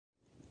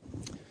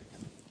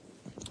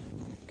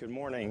Good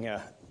morning.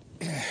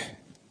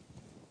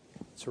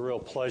 It's a real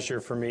pleasure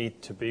for me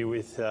to be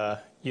with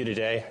you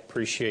today. I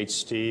appreciate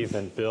Steve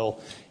and Bill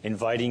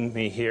inviting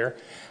me here.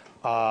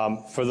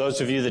 For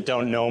those of you that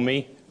don't know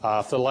me,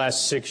 for the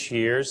last 6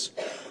 years,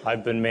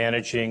 I've been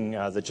managing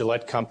the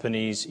Gillette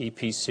Company's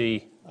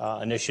EPC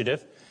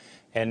initiative,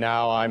 and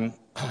now I'm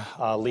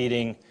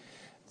leading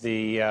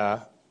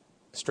the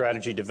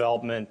strategy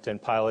development and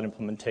pilot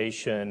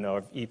implementation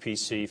of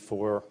EPC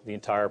for the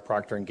entire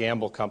Procter &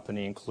 Gamble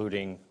company,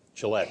 including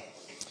Gillette.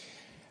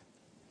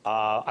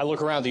 I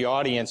look around the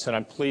audience and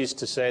I'm pleased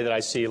to say that I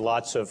see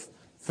lots of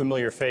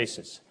familiar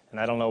faces. And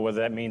I don't know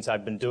whether that means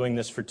I've been doing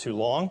this for too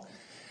long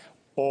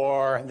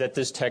or that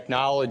this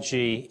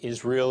technology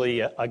is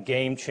really a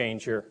game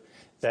changer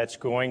that's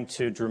going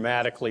to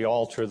dramatically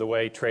alter the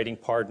way trading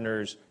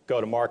partners go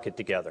to market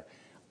together.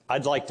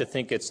 I'd like to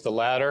think it's the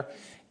latter,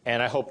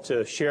 and I hope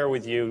to share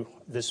with you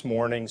this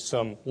morning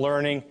some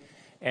learning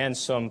and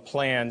some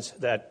plans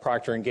that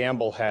Procter &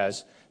 Gamble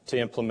has to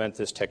implement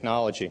this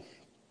technology.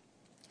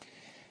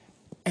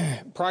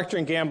 Procter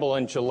 & Gamble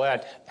and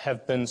Gillette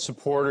have been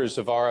supporters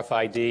of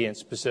RFID and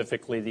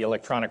specifically the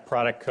electronic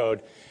product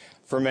code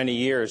for many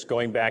years,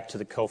 going back to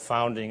the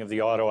co-founding of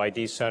the Auto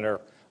ID Center,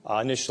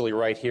 initially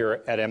right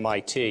here at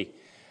MIT.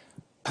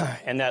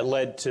 And that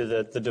led to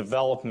the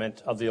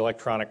development of the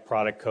electronic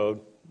product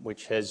code,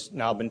 which has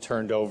now been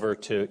turned over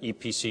to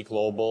EPC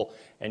Global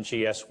and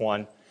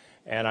GS1.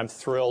 And I'm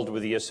thrilled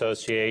with the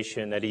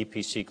association that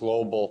EPC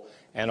Global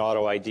and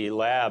Auto ID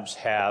Labs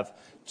have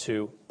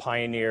to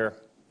pioneer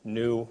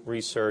new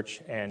research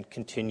and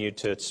continue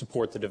to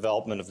support the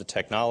development of the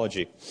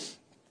technology.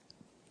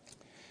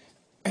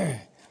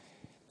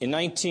 In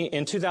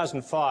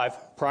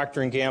 2005,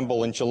 Procter &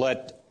 Gamble and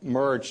Gillette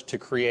merged to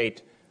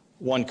create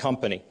one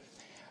company.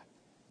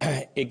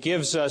 It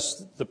gives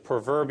us the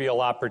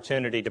proverbial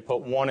opportunity to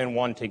put one and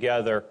one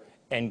together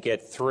and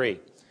get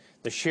three.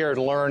 The shared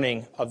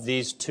learning of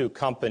these two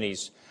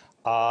companies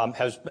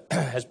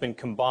has been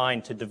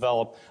combined to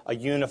develop a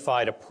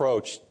unified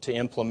approach to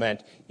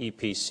implement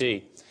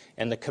EPC.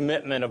 And the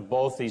commitment of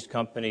both these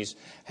companies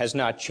has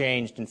not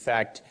changed. In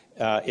fact,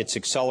 it's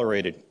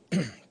accelerated.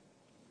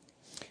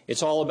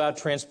 It's all about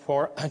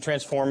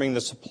transforming the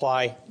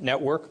supply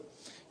network,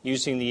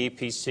 using the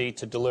EPC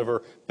to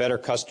deliver better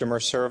customer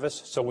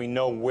service so we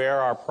know where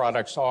our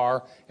products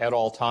are at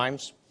all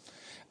times,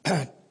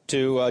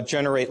 to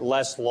generate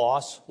less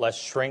loss, less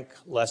shrink,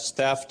 less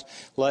theft,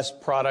 less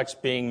products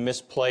being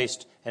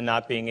misplaced and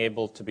not being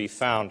able to be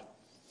found.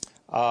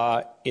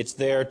 It's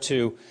there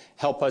to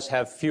help us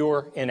have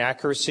fewer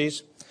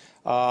inaccuracies,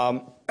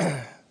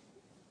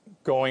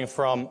 going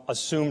from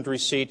assumed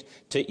receipt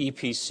to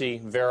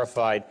EPC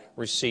verified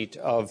receipt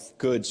of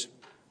goods.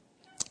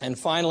 And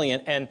finally,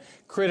 and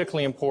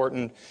critically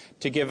important,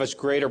 to give us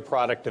greater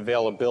product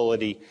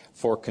availability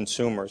for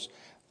consumers.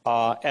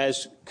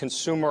 As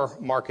consumer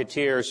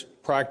marketeers,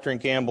 Procter &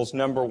 Gamble's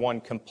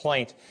 #1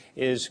 complaint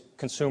is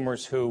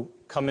consumers who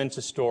come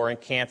into store and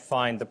can't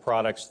find the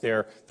products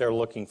they're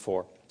looking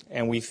for.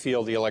 And we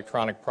feel the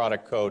electronic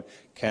product code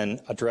can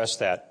address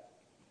that.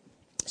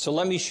 So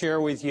let me share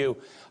with you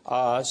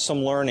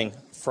some learning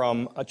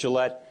from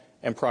Gillette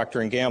and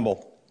Procter &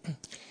 Gamble.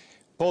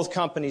 Both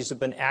companies have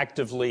been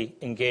actively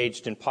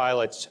engaged in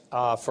pilots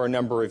for a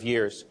number of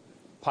years.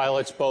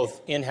 Pilots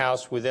both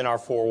in-house within our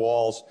four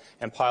walls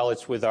and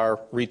pilots with our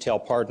retail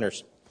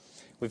partners.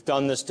 We've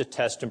done this to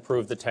test and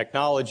prove the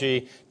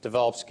technology,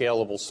 develop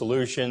scalable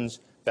solutions,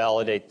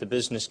 validate the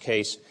business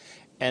case,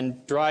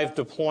 and drive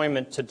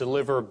deployment to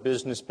deliver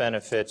business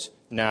benefits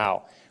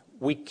now.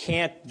 We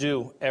can't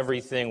do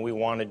everything we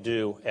want to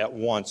do at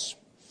once,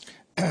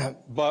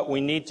 but we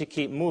need to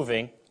keep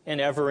moving in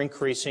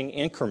ever-increasing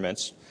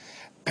increments,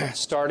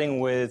 starting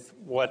with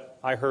what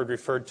I heard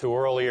referred to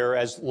earlier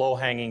as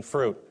low-hanging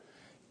fruit.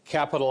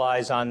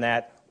 Capitalize on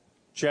that,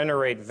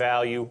 generate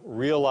value,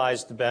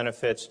 realize the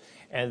benefits,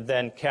 and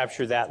then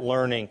capture that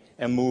learning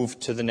and move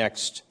to the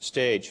next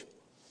stage.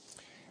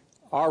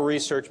 Our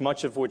research,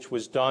 much of which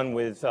was done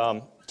with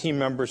team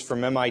members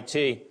from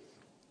MIT,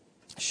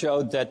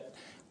 showed that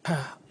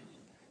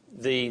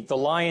the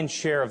lion's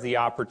share of the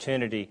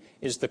opportunity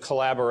is the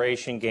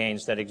collaboration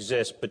gains that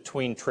exist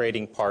between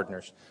trading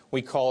partners.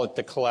 We call it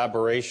the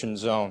collaboration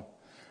zone,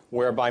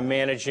 where by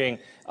managing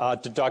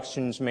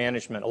deductions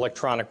management,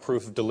 electronic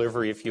proof of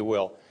delivery, if you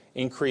will,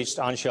 increased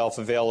on-shelf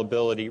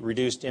availability,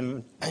 reduced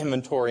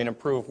inventory, and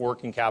improved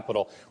working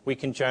capital, we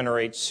can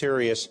generate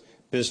serious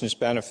business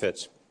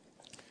benefits.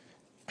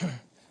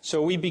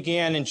 So we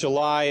began in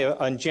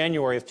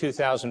January of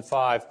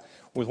 2005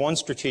 with one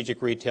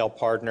strategic retail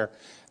partner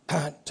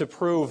to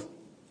prove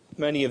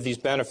many of these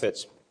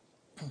benefits.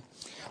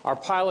 Our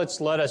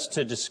pilots led us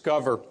to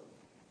discover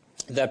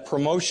that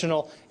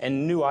promotional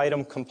and new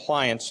item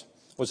compliance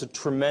was a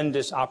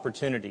tremendous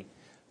opportunity,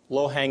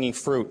 low-hanging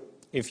fruit,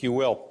 if you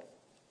will.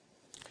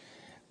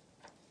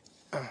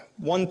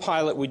 One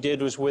pilot we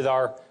did was with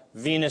our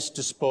Venus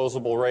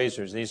disposable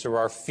razors. These are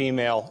our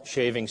female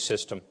shaving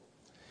system.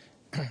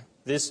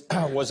 This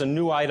was a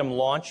new item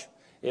launch.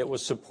 It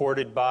was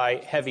supported by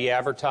heavy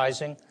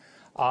advertising.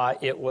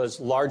 It was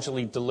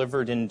largely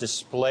delivered in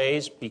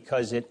displays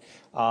because it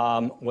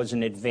was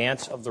in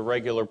advance of the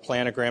regular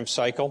planogram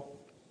cycle.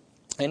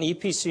 And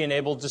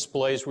EPC-enabled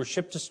displays were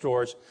shipped to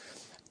stores,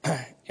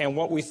 and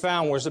what we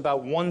found was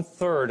about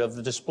 1/3 of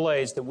the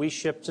displays that we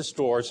shipped to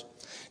stores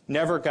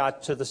never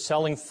got to the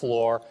selling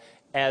floor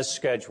as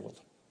scheduled.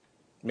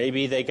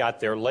 Maybe they got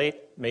there late,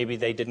 maybe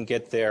they didn't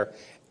get there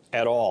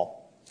at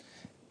all.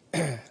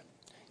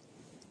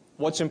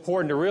 What's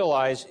important to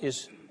realize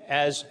is,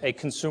 as a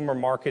consumer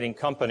marketing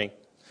company,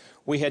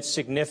 we had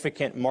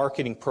significant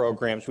marketing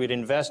programs. We'd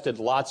invested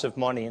lots of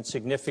money in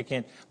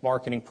significant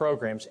marketing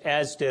programs,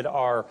 as did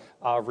our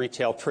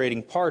retail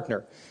trading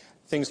partner.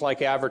 Things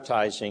like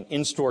advertising,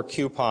 in-store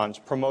coupons,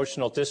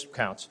 promotional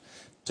discounts,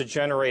 to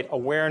generate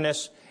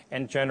awareness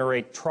and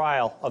generate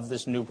trial of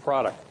this new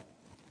product.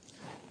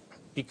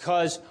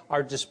 Because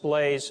our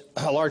displays,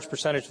 a large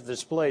percentage of the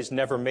displays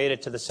never made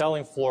it to the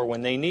selling floor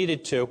when they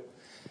needed to,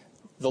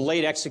 the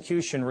late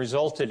execution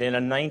resulted in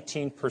a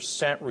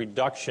 19%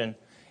 reduction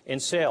in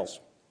sales.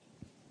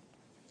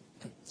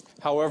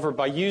 However,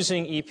 by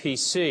using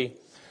EPC,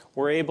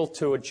 we're able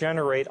to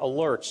generate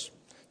alerts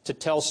to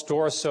tell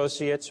store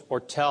associates or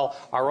tell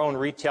our own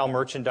retail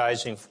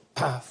merchandising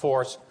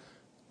force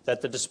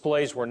that the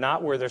displays were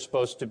not where they're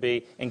supposed to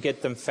be and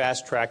get them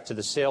fast-tracked to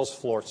the sales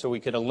floor so we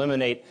can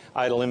eliminate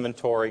idle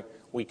inventory,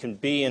 we can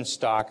be in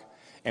stock,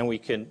 and we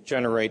can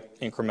generate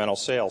incremental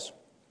sales.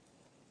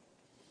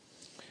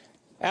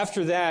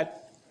 After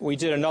that, we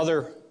did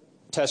another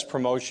test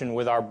promotion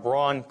with our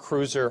Braun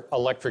Cruiser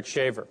electric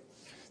shaver.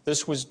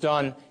 This was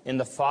done in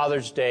the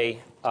Father's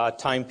Day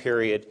time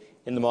period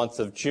in the month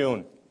of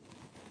June.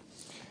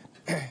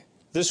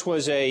 This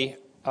was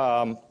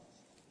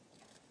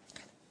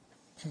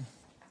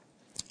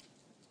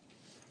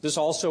this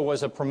also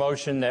was a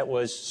promotion that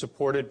was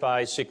supported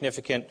by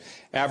significant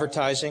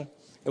advertising.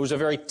 It was a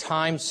very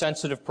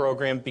time-sensitive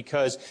program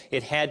because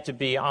it had to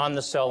be on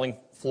the selling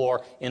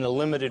floor in a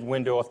limited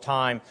window of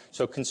time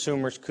so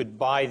consumers could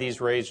buy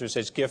these razors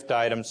as gift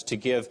items to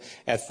give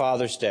at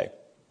Father's Day.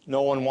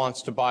 No one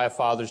wants to buy a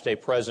Father's Day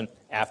present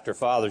after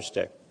Father's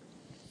Day.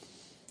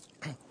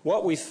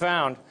 What we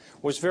found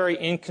was very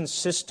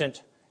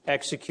inconsistent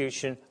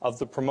execution of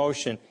the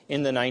promotion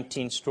in the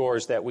 19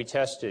 stores that we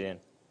tested in.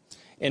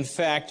 In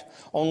fact,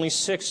 only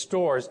 6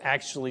 stores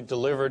actually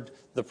delivered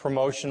the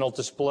promotional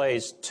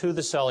displays to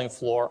the selling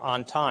floor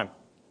on time.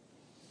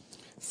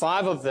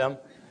 5 of them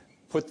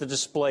put the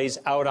displays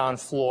out on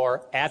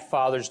floor at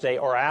Father's Day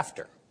or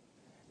after.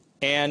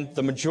 And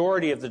the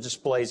majority of the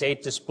displays,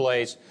 8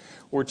 displays,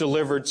 were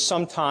delivered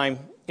sometime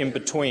in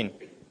between.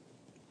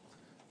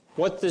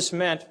 What this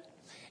meant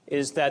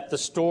is that the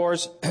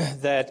stores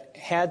that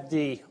had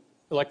the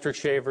electric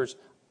shavers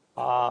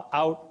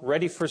out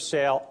ready for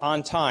sale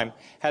on time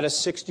had a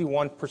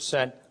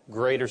 61%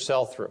 greater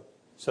sell-through.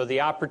 So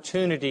the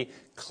opportunity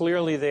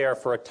clearly there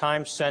for a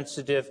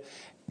time-sensitive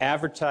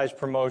advertised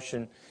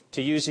promotion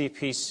to use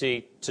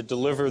EPC to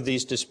deliver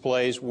these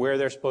displays where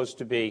they're supposed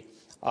to be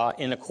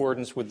in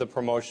accordance with the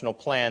promotional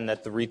plan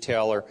that the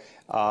retailer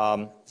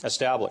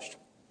established.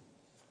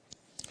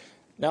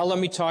 Now let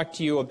me talk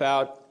to you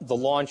about the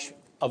launch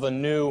of a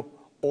new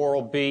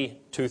Oral-B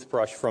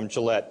toothbrush from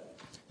Gillette.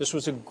 This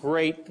was a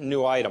great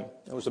new item.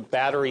 It was a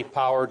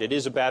battery-powered, it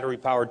is a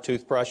battery-powered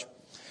toothbrush.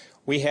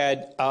 We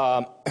had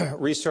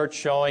research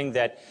showing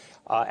that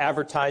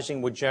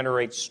advertising would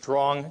generate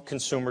strong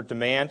consumer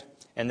demand,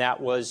 and that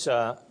was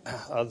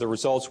the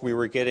results we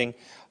were getting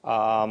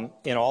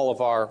in all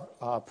of our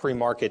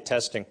pre-market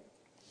testing.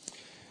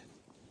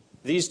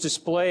 These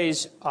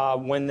displays,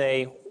 when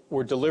they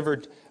were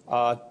delivered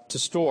to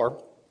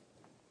store,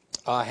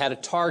 had a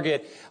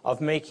target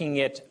of making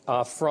it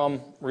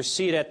from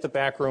receipt at the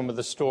back room of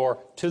the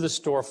store to the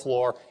store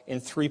floor in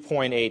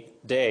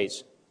 3.8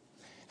 days.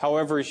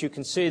 However, as you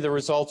can see, the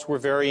results were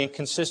very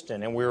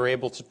inconsistent, and we were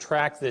able to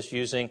track this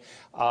using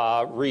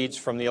reads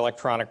from the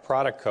electronic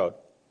product code.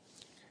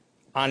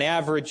 On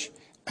average,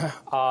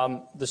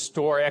 the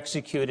store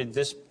executed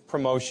this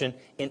promotion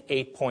in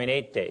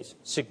 8.8 days,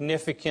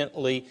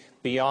 significantly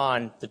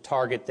beyond the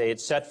target they had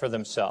set for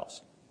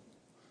themselves.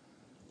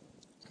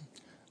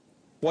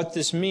 What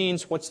this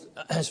means,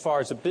 as far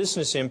as a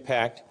business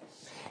impact,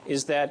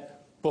 is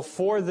that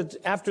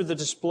after the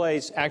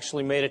displays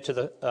actually made it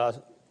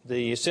to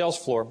the sales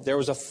floor, there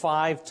was a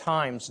 5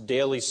 times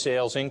daily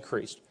sales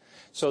increase.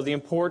 So the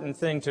important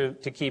thing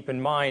to keep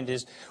in mind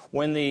is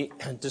when the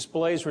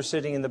displays were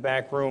sitting in the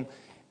back room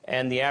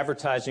and the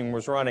advertising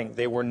was running,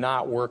 they were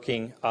not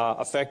working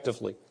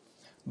effectively.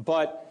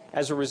 But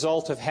as a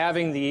result of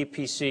having the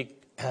EPC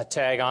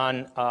tag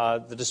on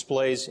the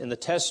displays in the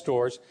test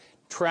stores,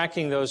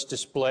 tracking those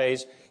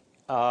displays,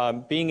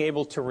 being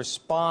able to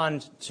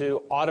respond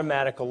to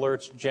automatic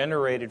alerts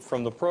generated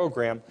from the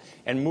program,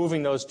 and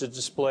moving those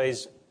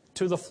displays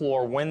to the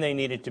floor when they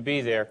needed to be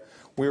there,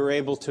 we were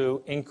able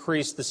to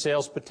increase the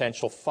sales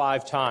potential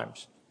 5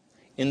 times.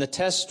 In the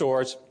test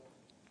stores,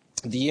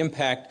 the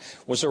impact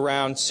was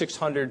around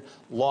 600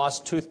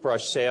 lost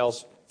toothbrush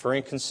sales for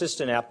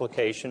inconsistent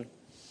application,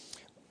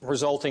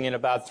 resulting in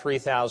about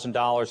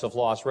 $3,000 of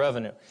lost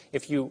revenue.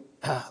 If you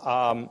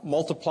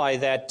multiply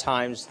that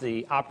times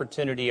the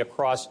opportunity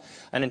across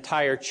an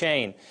entire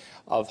chain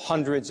of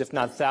hundreds, if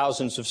not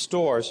thousands, of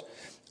stores,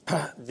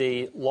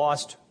 the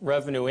lost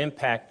revenue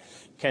impact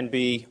can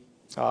be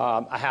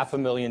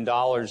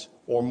 $500,000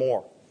 or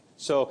more.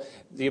 So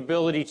the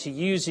ability to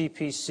use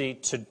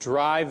EPC to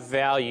drive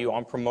value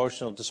on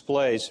promotional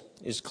displays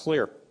is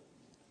clear.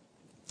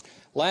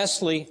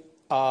 Lastly,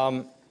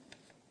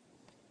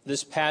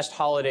 this past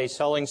holiday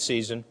selling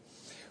season,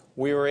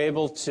 we were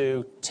able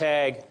to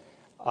tag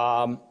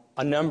a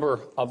number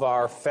of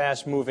our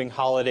fast-moving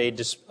holiday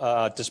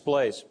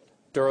displays.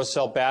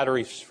 Duracell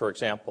batteries, for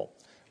example,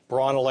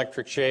 Braun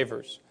electric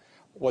shavers,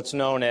 what's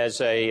known as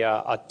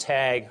a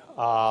tag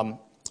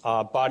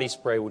body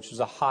spray, which is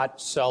a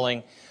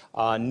hot-selling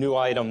new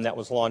item that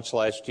was launched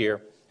last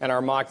year, and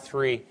our Mach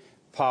 3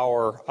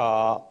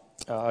 power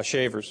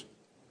shavers.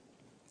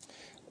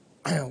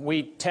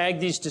 We tagged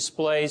these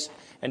displays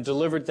and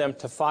delivered them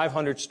to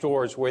 500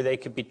 stores where they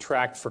could be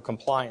tracked for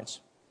compliance.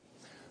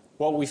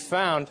 What we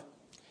found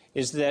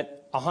is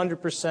that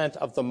 100%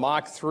 of the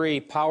Mach 3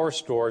 power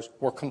stores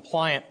were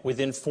compliant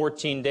within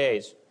 14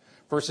 days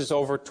versus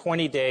over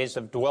 20 days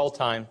of dwell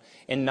time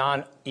in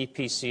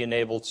non-EPC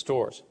enabled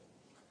stores.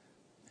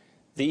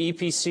 The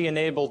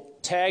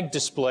EPC-enabled tag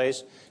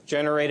displays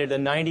generated a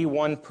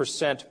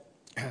 91%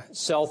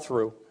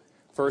 sell-through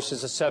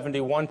versus a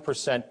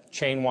 71%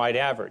 chain-wide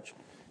average,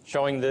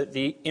 showing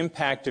the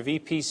impact of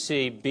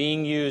EPC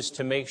being used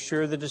to make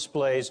sure the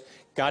displays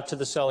got to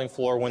the selling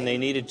floor when they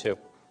needed to.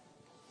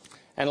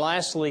 And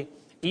lastly,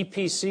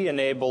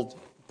 EPC-enabled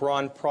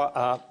Braun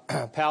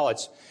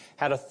pallets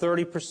had a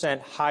 30%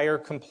 higher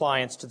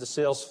compliance to the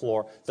sales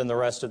floor than the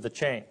rest of the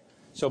chain.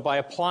 So by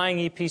applying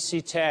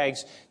EPC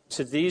tags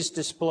to these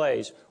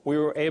displays, we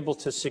were able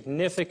to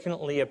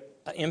significantly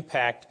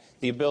impact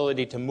the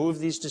ability to move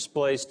these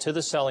displays to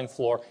the selling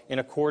floor in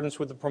accordance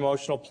with the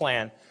promotional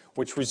plan,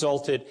 which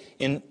resulted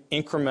in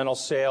incremental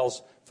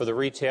sales for the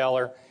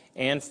retailer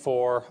and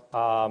for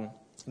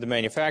the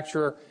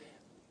manufacturer,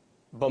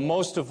 but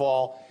most of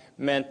all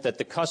meant that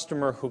the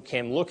customer who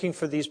came looking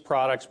for these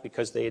products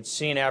because they had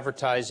seen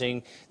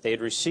advertising, they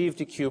had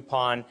received a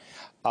coupon,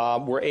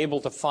 were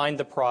able to find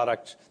the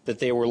product that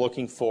they were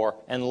looking for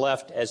and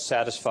left as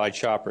satisfied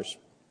shoppers.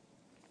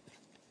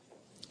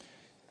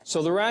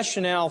 So the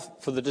rationale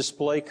for the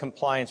display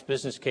compliance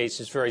business case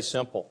is very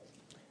simple.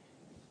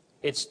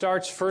 It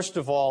starts, first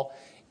of all,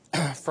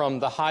 from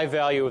the high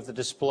value of the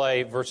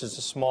display versus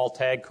a small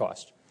tag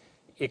cost.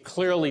 It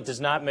clearly does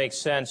not make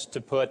sense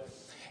to put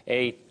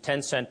a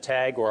 10-cent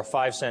tag or a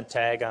 5-cent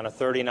tag on a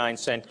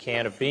 39-cent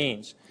can of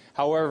beans.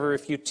 However,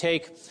 if you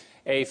take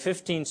a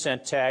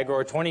 15-cent tag or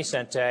a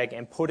 20-cent tag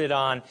and put it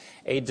on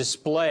a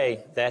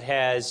display that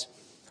has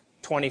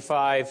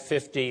 25,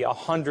 50,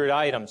 100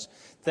 items,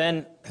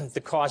 then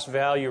the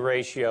cost-value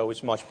ratio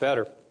is much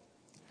better.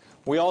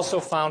 We also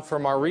found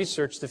from our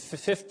research that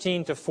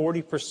 15 to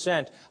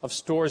 40% of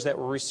stores that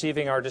were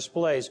receiving our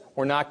displays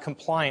were not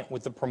compliant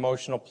with the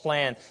promotional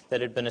plan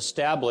that had been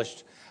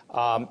established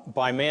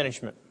by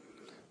management.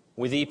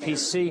 With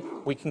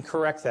EPC, we can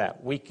correct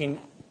that. We can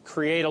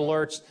create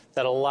alerts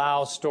that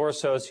allow store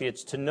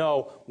associates to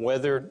know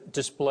whether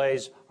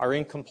displays are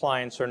in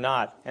compliance or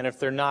not. And if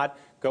they're not,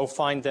 go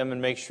find them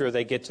and make sure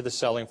they get to the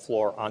selling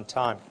floor on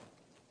time.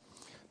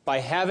 By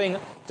having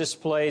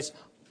displays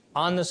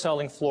on the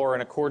selling floor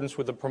in accordance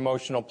with the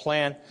promotional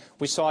plan,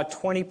 we saw a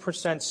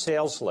 20%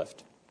 sales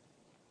lift.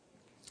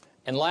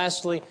 And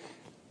lastly,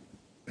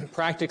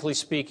 practically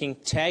speaking,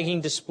 tagging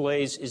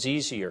displays is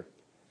easier.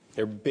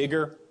 They're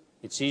bigger.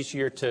 It's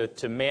easier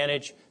to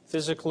manage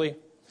physically.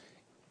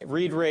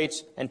 Read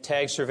rates and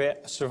tag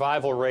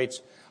survival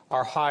rates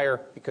are higher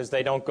because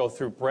they don't go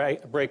through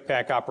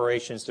break-pack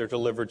operations. They're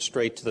delivered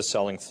straight to the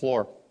selling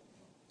floor.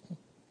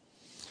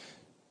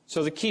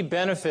 So the key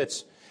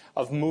benefits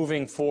of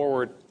moving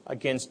forward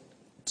against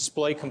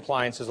display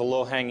compliance as a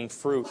low-hanging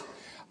fruit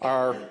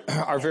are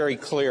very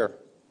clear.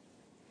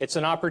 It's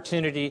an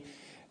opportunity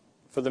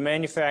for the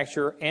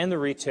manufacturer and the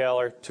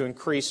retailer to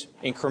increase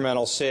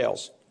incremental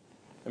sales,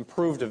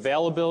 improved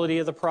availability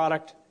of the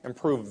product,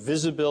 improved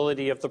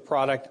visibility of the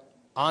product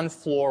on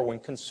floor when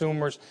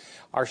consumers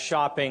are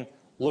shopping,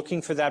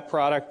 looking for that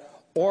product,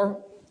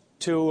 or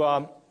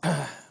to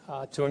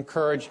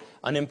encourage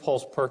an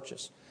impulse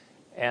purchase.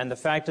 And the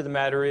fact of the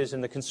matter is,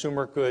 in the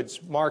consumer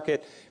goods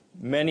market,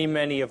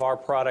 many of our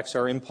products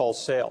are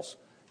impulse sales.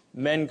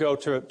 Men go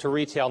to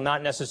retail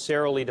not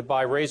necessarily to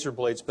buy razor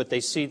blades, but they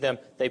see them,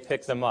 they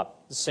pick them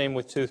up. The same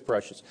with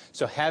toothbrushes.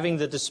 So having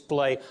the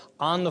display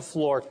on the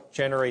floor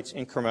generates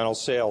incremental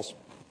sales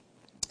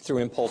through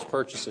impulse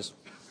purchases.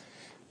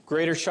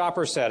 Greater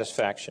shopper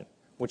satisfaction,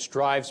 which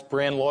drives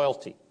brand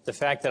loyalty. The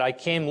fact that I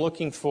came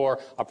looking for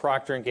a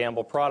Procter &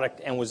 Gamble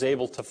product and was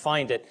able to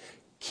find it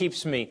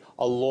keeps me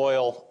a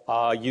loyal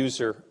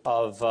user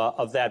of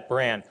that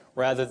brand,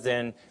 rather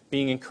than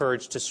being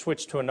encouraged to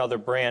switch to another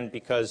brand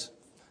because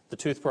the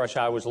toothbrush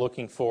I was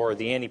looking for, or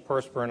the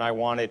antiperspirant I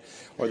wanted,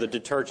 or the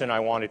detergent I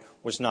wanted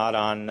was not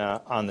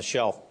on the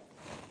shelf.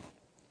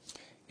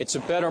 It's a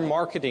better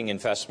marketing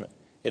investment.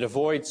 It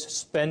avoids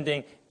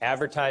spending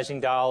advertising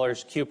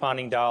dollars,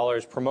 couponing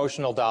dollars,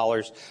 promotional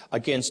dollars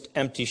against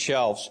empty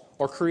shelves,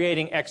 or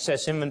creating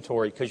excess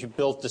inventory because you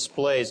built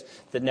displays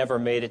that never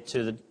made it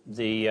to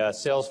the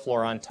sales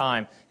floor on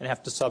time and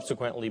have to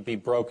subsequently be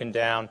broken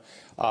down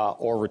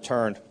or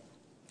returned.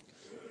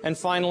 And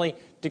finally,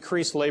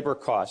 decrease labor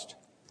cost.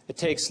 It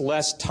takes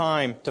less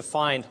time to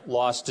find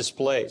lost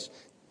displays,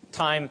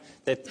 time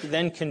that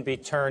then can be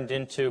turned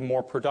into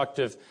more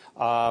productive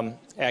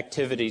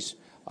activities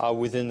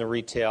within the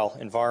retail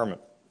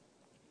environment.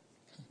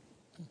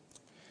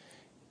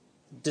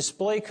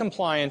 Display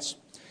compliance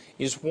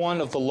is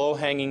one of the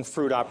low-hanging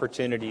fruit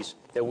opportunities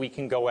that we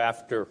can go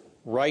after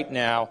right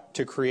now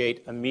to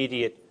create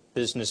immediate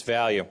business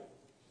value.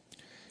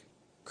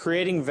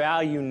 Creating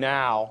value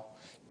now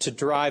to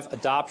drive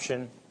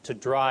adoption, to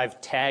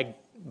drive tag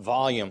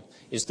volume,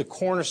 is the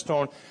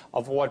cornerstone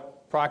of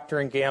what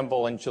Procter &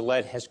 Gamble and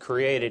Gillette has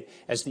created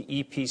as the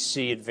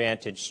EPC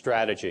Advantage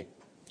strategy.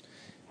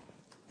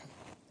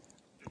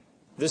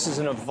 This is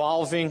an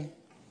evolving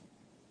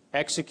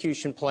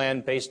execution plan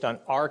based on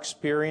our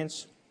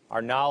experience,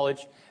 our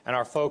knowledge, and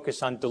our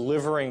focus on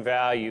delivering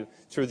value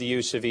through the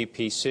use of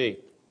EPC.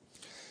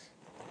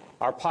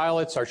 Our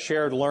pilots, our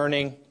shared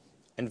learning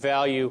and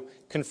value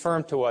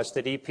confirm to us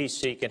that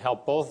EPC can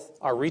help both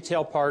our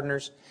retail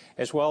partners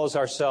as well as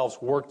ourselves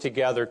work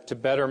together to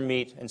better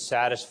meet and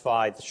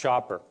satisfy the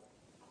shopper,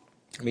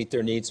 meet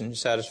their needs and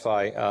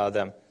satisfy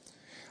them.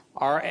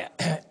 Our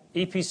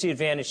EPC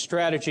Advantage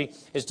strategy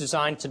is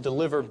designed to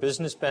deliver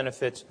business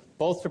benefits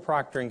both to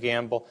Procter &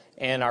 Gamble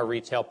and our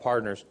retail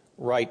partners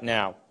right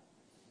now.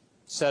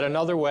 Said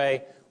another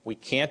way, we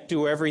can't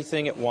do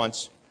everything at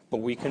once, but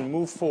we can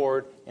move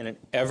forward in an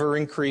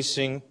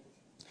ever-increasing,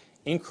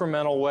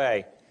 incremental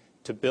way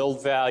to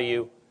build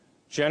value,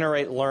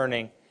 generate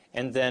learning,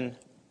 and then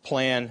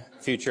plan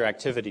future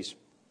activities.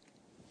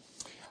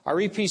 Our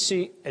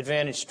EPC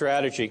Advantage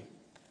strategy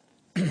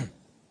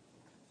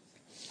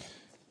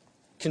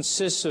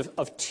consists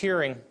of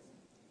tiering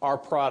our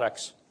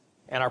products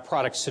and our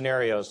product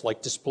scenarios,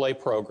 like display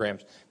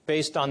programs,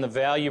 based on the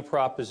value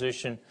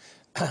proposition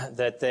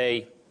that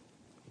they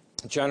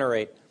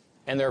generate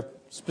and their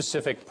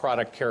specific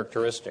product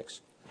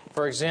characteristics.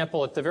 For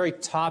example, at the very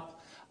top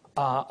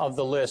of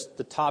the list,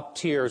 the top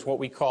tier is what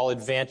we call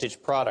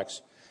Advantage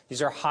products.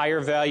 These are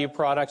higher value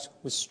products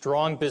with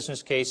strong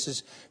business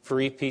cases for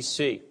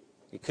EPC.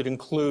 It could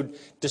include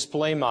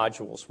display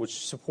modules,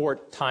 which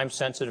support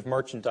time-sensitive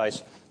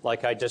merchandise,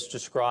 like I just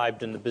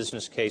described in the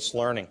business case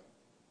learning.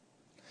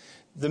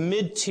 The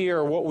mid-tier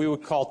are what we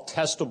would call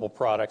testable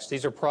products.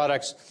 These are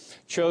products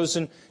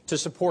chosen to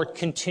support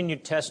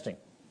continued testing.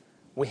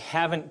 We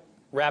haven't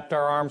wrapped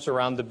our arms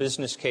around the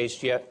business case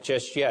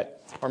just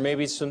yet, or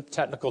maybe some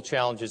technical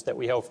challenges that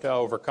we hope to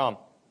overcome.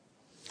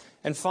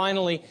 And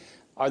finally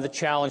are the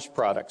challenged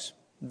products.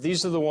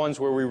 These are the ones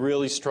where we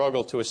really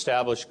struggle to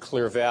establish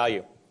clear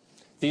value.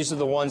 These are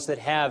the ones that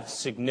have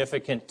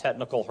significant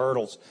technical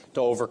hurdles to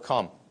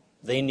overcome.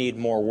 They need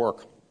more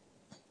work.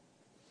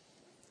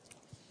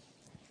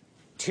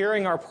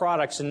 Tiering our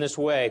products in this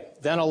way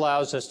then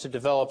allows us to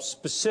develop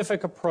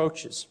specific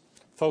approaches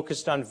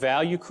focused on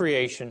value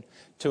creation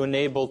to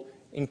enable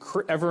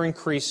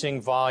ever-increasing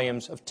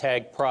volumes of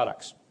tagged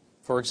products.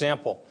 For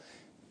example,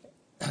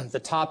 the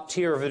top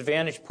tier of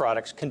Advantage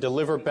products can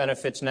deliver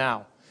benefits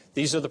now.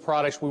 These are the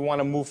products we want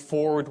to move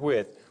forward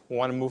with. We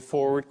want to move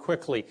forward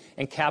quickly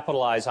and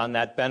capitalize on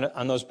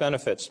those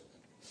benefits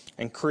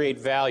and create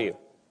value.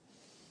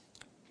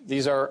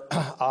 These are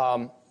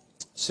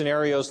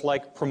scenarios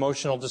like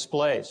promotional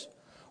displays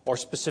or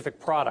specific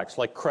products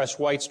like Crest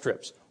White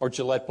Strips or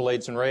Gillette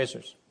blades and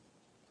razors.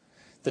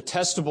 The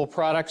testable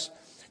products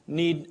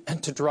need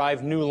to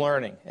drive new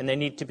learning, and they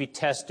need to be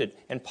tested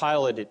and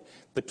piloted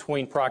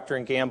between Procter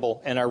 &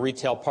 Gamble and our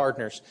retail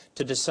partners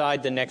to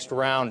decide the next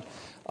round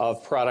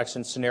of products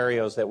and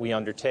scenarios that we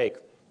undertake.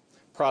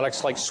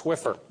 Products like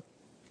Swiffer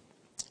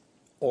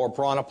or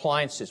Braun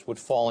appliances would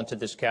fall into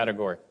this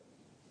category.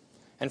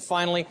 And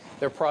finally,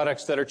 there are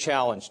products that are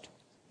challenged.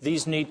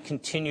 These need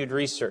continued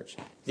research.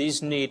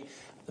 These need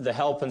the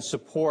help and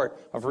support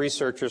of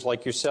researchers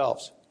like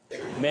yourselves.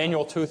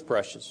 Manual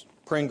toothbrushes,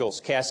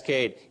 Pringles,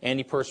 Cascade,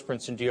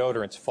 antiperspirants, and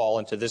deodorants fall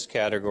into this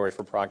category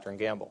for Procter &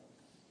 Gamble.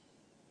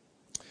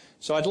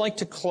 So I'd like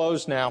to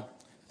close now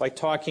by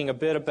talking a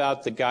bit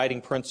about the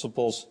guiding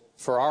principles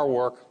for our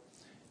work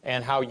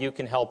and how you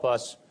can help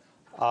us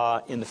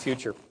in the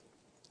future.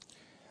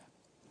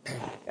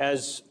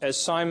 As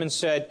Simon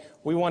said,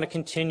 we want to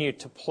continue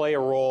to play a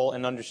role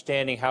in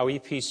understanding how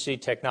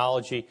EPC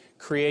technology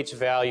creates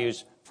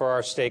values for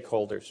our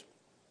stakeholders.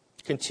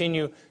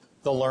 Continue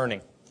the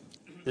learning.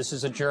 This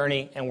is a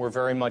journey, and we're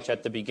very much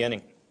at the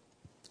beginning.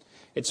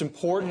 It's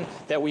important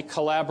that we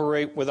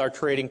collaborate with our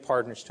trading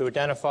partners to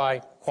identify,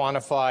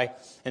 quantify,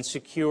 and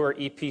secure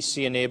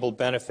EPC-enabled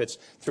benefits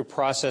through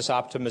process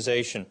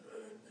optimization.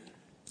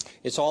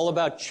 It's all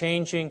about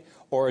changing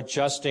or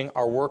adjusting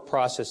our work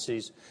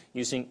processes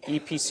using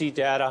EPC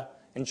data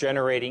and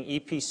generating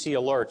EPC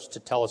alerts to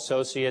tell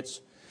associates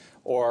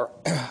or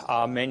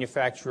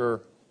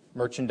manufacturer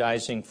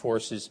merchandising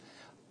forces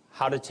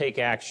how to take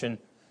action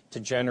to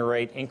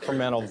generate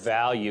incremental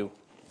value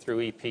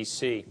through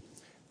EPC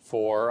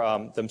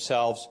for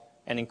themselves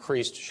and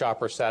increased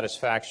shopper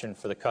satisfaction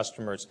for the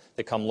customers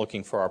that come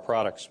looking for our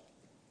products.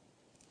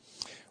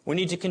 We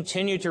need to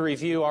continue to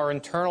review our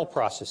internal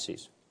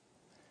processes.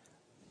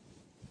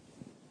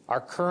 Our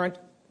current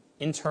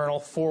internal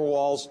four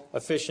walls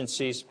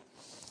efficiencies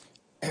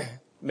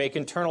make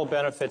internal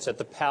benefits at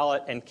the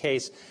pallet and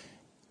case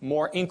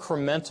more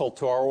incremental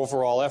to our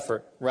overall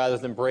effort rather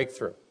than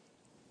breakthrough.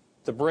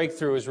 The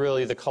breakthrough is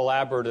really the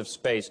collaborative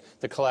space,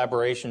 the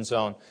collaboration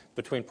zone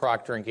between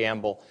Procter &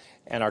 Gamble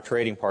and our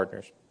trading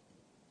partners.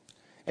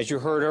 As you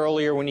heard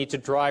earlier, we need to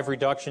drive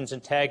reductions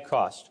in tag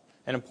cost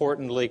and,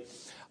 importantly,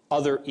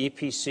 other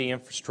EPC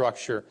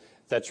infrastructure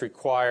that's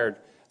required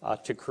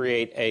to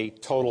create a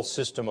total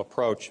system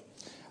approach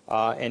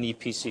and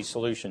EPC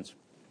solutions.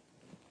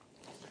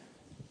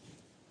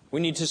 We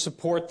need to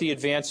support the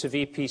advance of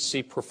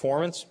EPC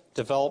performance,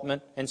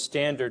 development, and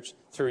standards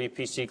through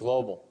EPC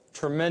Global.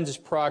 Tremendous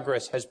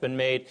progress has been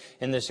made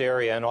in this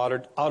area, and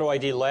Auto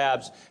ID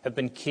labs have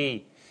been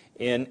key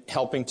in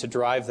helping to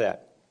drive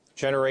that.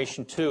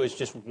 Generation 2 is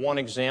just one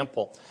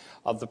example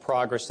of the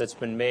progress that's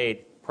been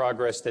made,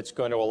 progress that's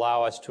going to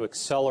allow us to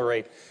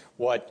accelerate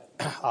what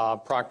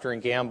Procter &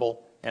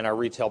 Gamble and our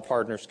retail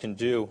partners can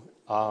do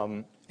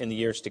in the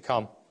years to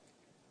come.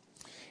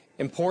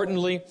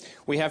 Importantly,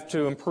 we have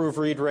to improve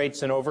read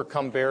rates and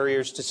overcome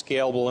barriers to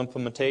scalable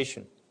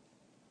implementation.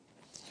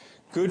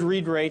 Good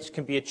read rates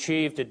can be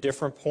achieved at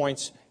different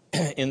points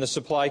in the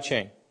supply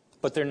chain,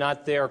 but they're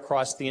not there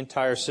across the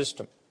entire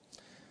system.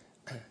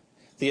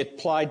 The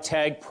Applied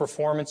Tag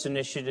Performance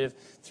Initiative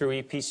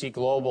through EPC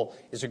Global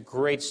is a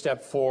great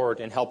step forward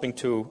in helping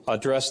to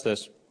address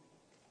this.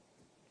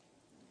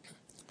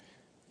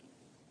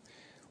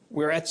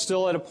 We're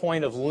still at a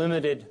point of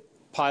limited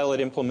pilot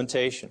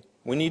implementation.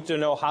 We need to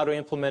know how to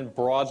implement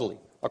broadly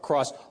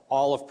across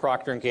all of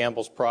Procter &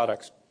 Gamble's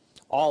products,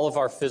 all of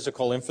our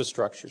physical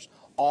infrastructures,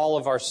 all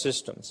of our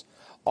systems,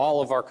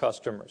 all of our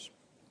customers.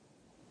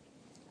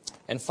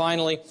 And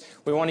finally,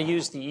 we want to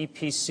use the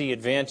EPC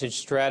Advantage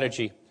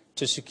strategy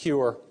to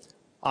secure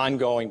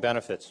ongoing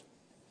benefits.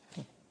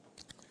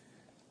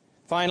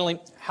 Finally,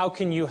 how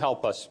can you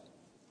help us?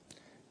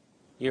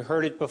 You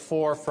heard it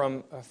before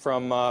from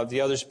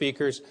the other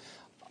speakers.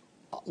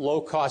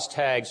 Low-cost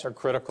tags are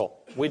critical.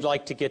 We'd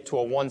like to get to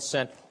a 1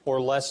 cent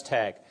or less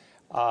tag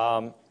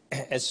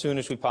as soon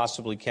as we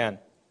possibly can.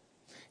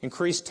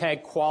 Increase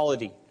tag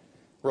quality,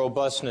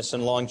 robustness,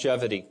 and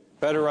longevity.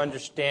 Better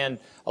understand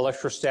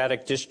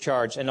electrostatic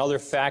discharge and other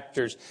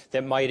factors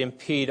that might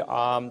impede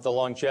the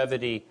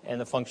longevity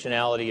and the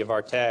functionality of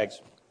our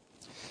tags.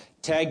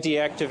 Tag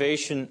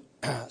deactivation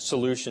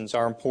solutions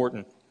are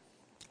important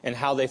and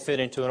how they fit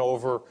into an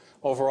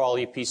overall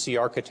EPC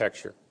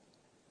architecture.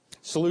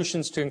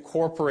 Solutions to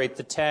incorporate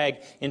the tag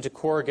into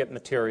corrugate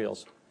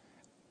materials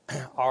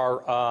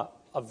are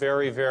a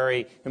very,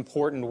 very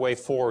important way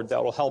forward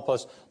that will help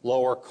us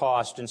lower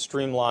cost and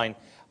streamline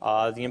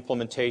the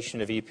implementation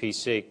of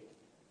EPC.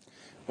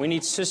 We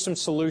need system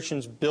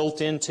solutions built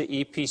into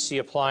EPC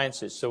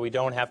appliances so we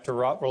don't have to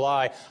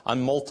rely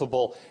on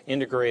multiple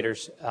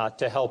integrators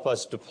to help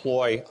us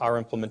deploy our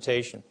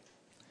implementation.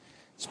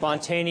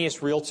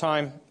 Spontaneous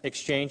real-time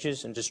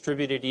exchanges and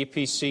distributed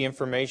EPC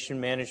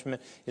information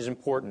management is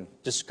important.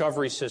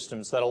 Discovery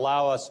systems that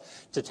allow us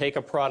to take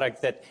a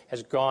product that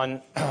has gone,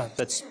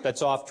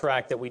 that's off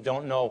track, that we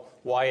don't know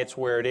why it's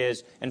where it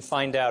is, and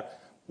find out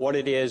what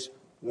it is,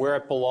 where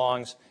it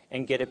belongs,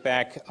 and get it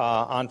back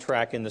on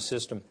track in the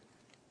system.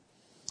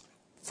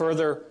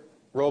 Further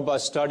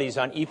robust studies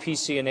on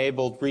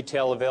EPC-enabled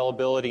retail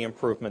availability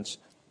improvements.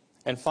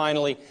 And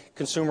finally,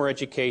 consumer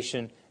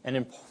education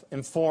and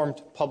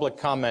informed public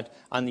comment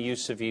on the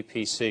use of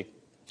EPC.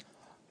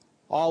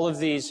 All of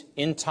these,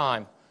 in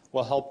time,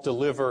 will help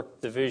deliver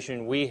the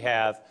vision we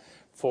have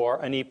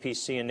for an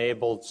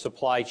EPC-enabled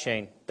supply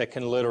chain that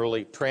can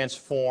literally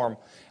transform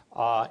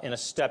in a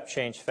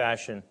step-change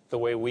fashion the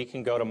way we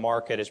can go to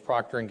market as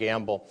Procter &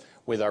 Gamble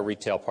with our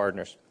retail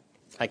partners.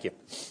 Thank you.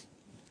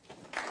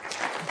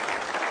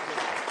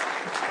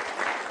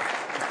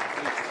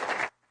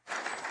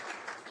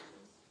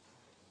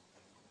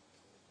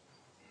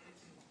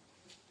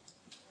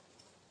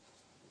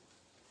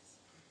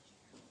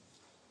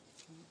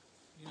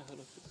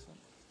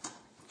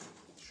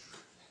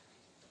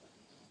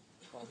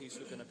 While he's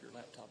hooking up your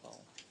laptop,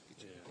 I'll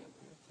get you. Yeah,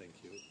 thank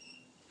you.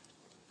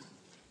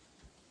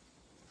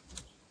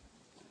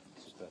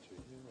 Is that you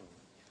here?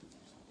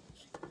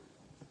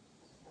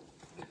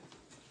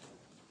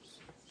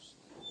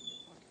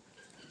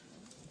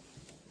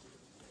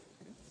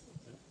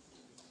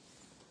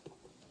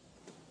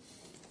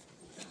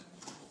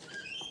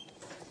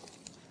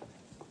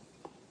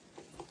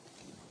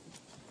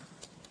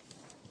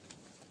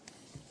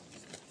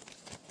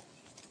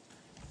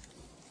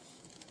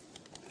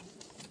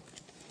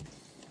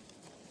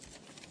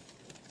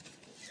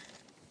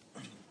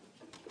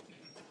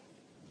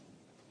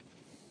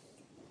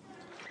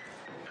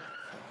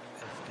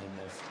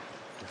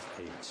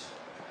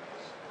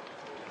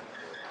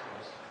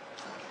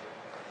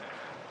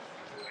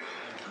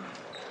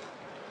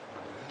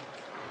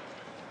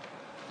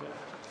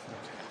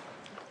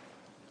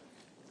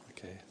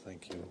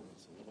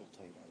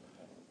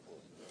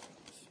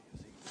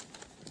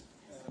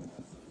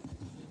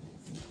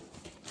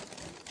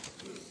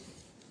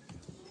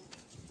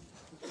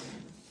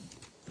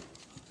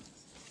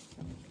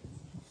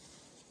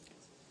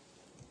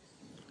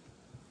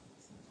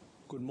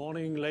 Good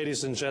morning,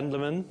 ladies and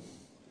gentlemen.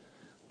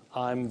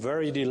 I'm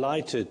very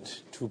delighted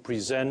to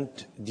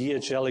present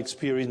DHL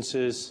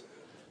experiences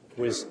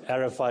with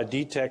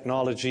RFID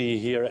technology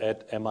here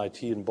at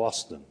MIT in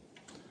Boston.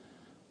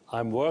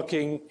 I'm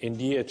working in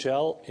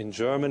DHL in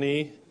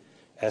Germany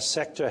as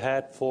sector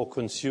head for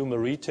consumer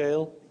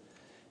retail,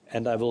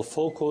 and I will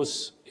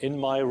focus in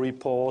my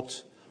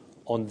report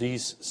on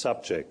these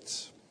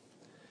subjects.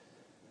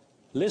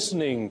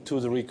 Listening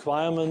to the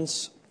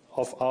requirements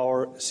of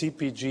our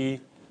CPG,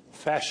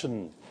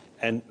 fashion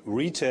and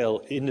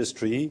retail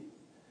industry,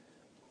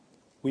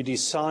 we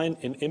design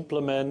and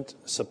implement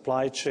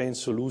supply chain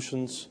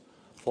solutions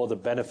for the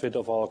benefit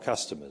of our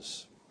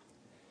customers.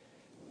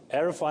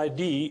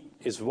 RFID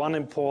is one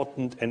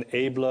important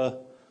enabler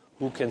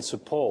who can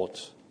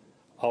support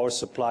our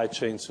supply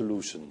chain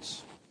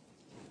solutions.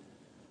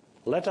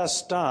 Let us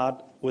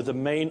start with the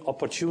main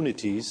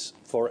opportunities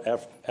for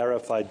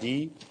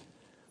RFID,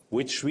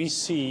 which we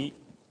see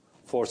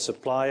for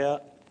supplier,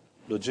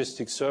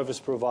 logistics service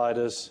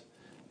providers,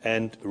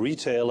 and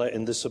retailer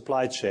in the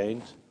supply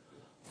chain,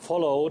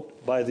 followed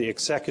by the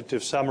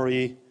executive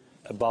summary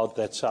about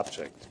that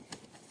subject.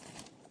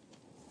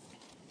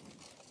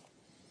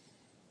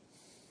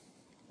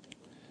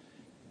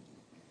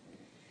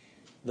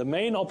 The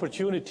main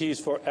opportunities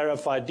for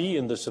RFID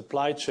in the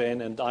supply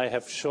chain, and I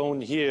have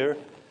shown here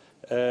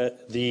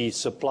the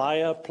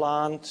supplier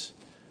plant,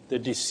 the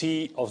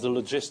DC of the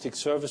logistics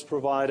service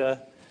provider,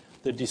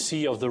 the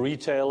DC of the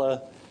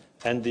retailer,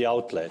 and the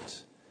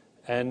outlet.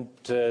 And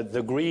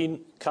the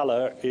green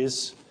color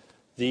is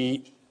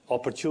the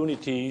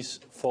opportunities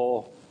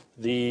for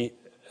the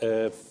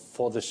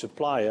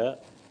supplier,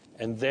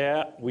 and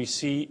there we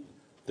see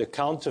the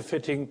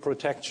counterfeiting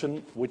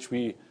protection, which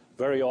we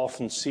very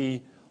often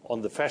see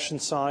on the fashion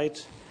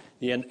side,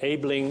 the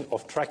enabling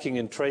of tracking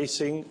and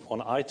tracing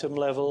on item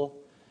level,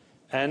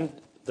 and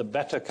the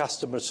better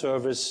customer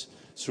service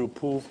through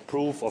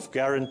proof of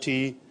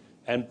guarantee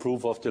and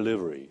proof of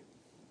delivery.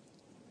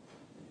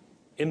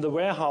 In the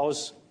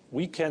warehouse,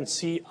 we can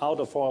see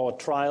out of our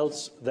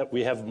trials that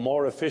we have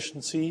more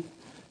efficiency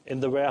in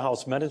the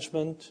warehouse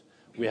management,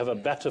 we have a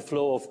better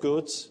flow of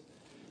goods,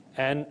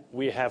 and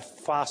we have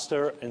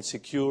faster and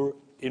secure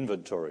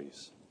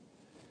inventories.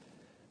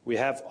 We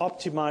have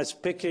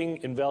optimized picking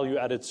in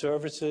value-added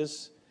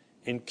services,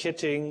 in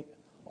kitting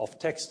of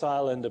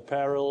textile and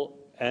apparel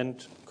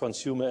and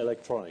consumer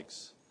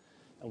electronics.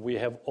 And we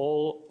have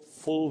all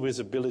full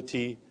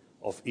visibility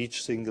of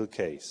each single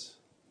case.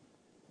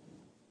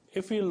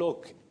 If we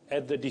look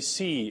at the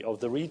DC of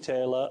the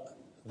retailer,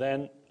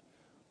 then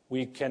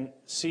we can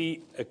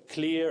see a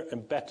clear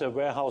and better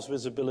warehouse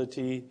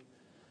visibility.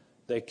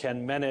 They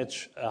can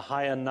manage a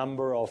higher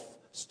number of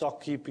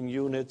stock keeping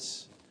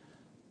units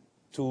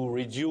to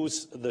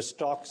reduce the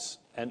stocks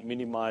and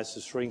minimize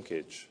the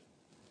shrinkage.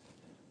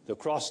 The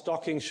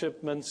cross-docking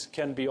shipments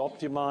can be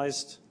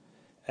optimized,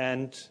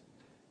 and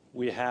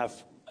we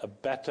have a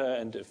better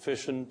and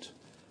efficient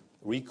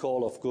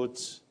recall of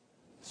goods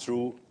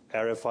through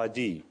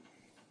RFID.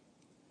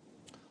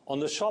 On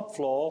the shop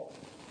floor,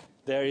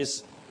 there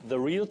is the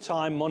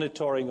real-time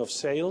monitoring of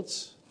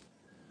sales.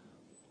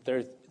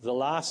 The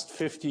last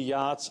 50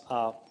 yards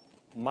are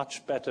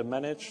much better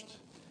managed,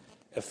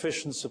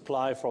 efficient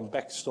supply from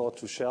backstore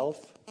to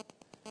shelf.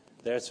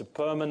 There's a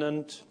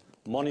permanent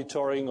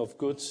monitoring of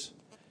goods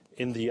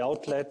in the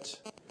outlet,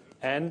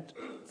 and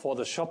for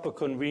the shopper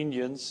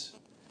convenience,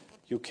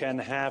 you can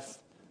have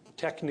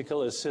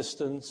technical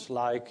assistance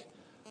like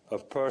a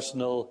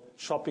personal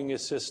shopping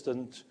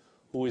assistant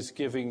who is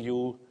giving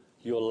you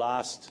your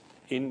last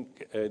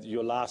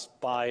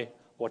buy,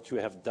 what you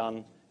have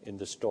done in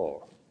the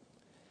store.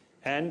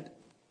 And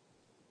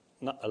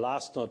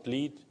last not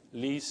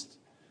least,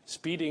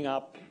 speeding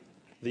up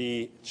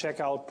the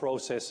checkout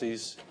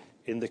processes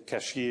in the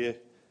cashier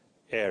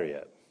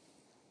area.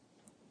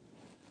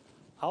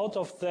 Out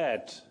of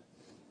that,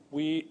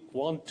 we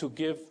want to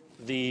give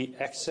the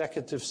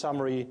executive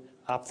summary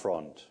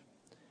upfront.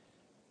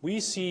 We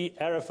see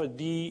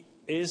RFID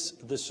is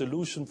the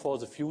solution for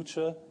the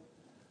future.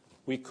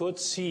 We could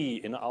see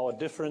in our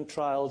different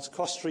trials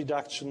cost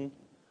reduction,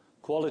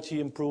 quality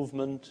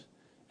improvement,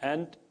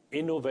 and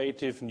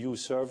innovative new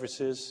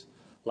services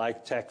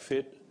like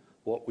TechFit,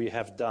 what we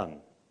have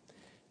done.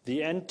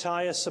 The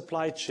entire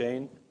supply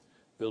chain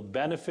will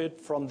benefit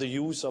from the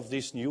use of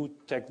this new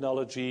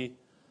technology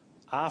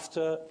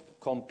after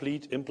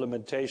complete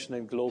implementation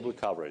and global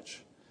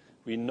coverage.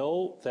 We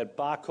know that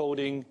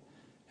barcoding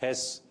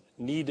has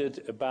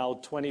needed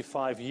about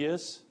 25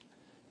 years,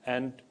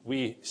 and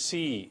we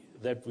see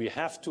that we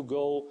have to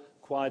go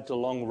quite a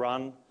long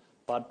run,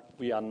 but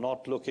we are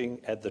not looking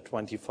at the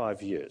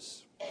 25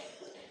 years.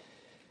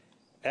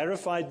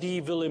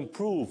 RFID will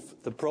improve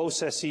the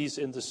processes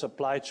in the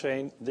supply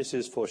chain, this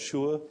is for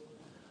sure.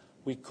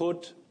 We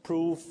could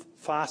prove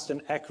fast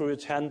and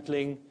accurate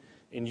handling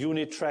in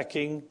unit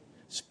tracking,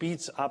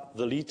 speeds up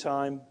the lead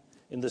time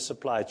in the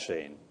supply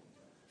chain.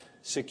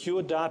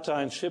 Secure data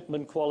and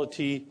shipment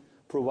quality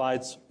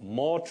provides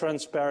more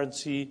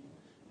transparency,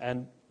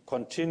 and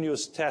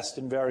continuous test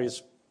in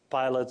various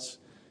pilots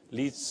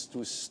leads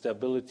to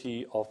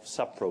stability of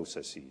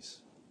sub-processes.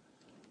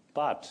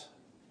 But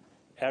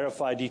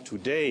RFID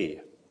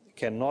today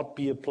cannot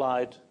be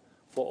applied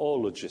for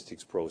all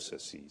logistics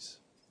processes.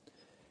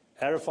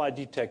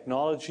 RFID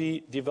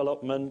technology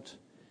development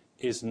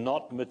is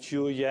not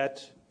mature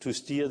yet to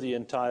steer the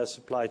entire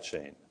supply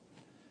chain.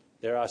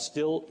 There are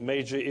still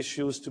major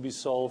issues to be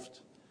solved,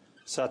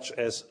 such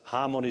as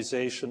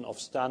harmonization of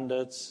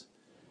standards,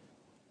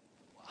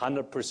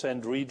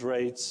 100% read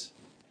rates,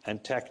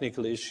 and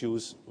technical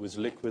issues with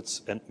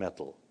liquids and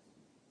metal.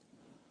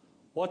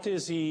 What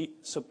is the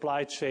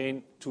supply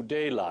chain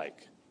today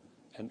like?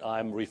 And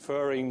I'm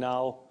referring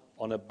now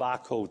on a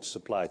barcode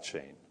supply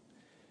chain.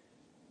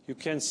 You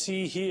can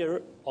see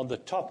here on the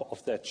top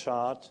of that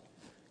chart,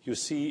 you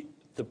see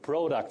the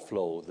product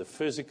flow, the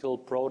physical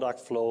product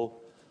flow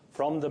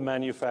from the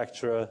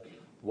manufacturer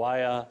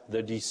via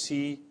the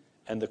DC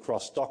and the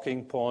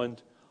cross-docking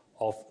point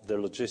of the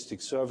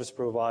logistics service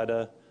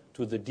provider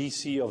to the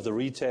DC of the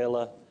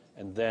retailer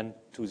and then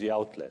to the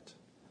outlet.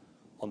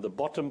 On the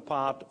bottom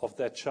part of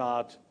that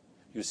chart,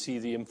 you see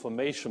the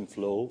information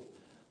flow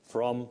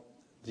from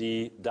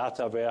the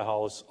data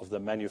warehouse of the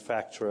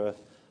manufacturer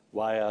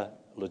via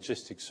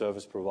logistics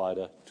service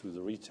provider to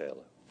the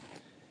retailer.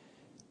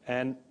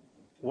 And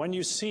when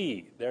you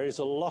see there is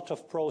a lot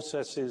of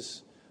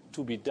processes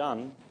to be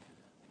done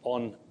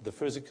on the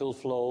physical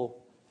flow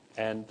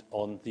and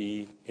on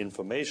the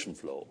information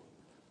flow,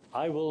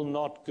 I will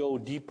not go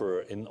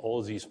deeper in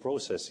all these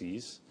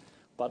processes,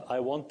 but I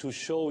want to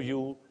show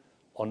you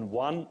on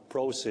one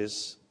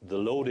process, the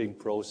loading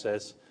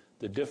process,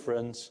 the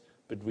difference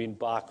between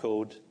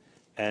barcode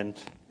and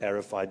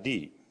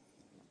RFID.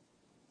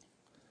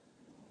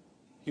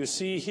 You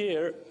see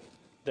here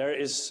there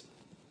is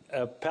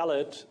a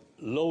pallet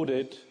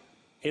loaded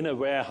in a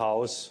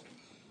warehouse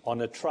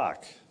on a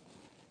truck,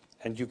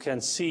 and you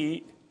can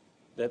see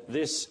that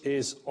this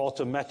is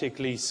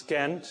automatically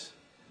scanned,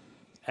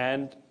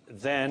 and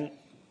then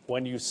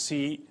when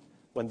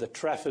the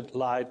traffic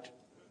light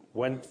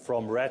went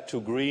from red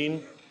to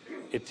green,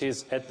 it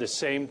is at the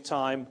same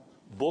time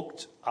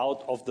booked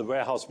out of the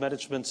warehouse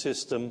management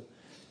system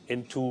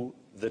into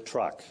the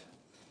truck.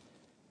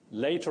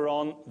 Later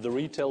on, the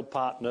retail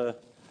partner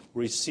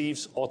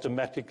receives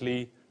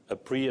automatically a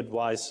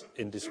pre-advice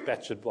in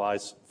dispatch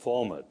advice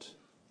format.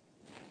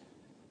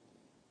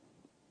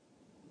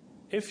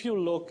 If you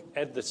look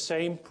at the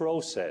same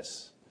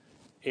process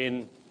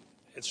in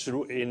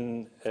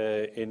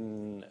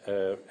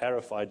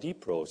RFID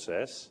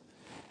process,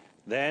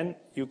 then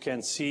you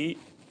can see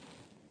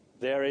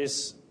there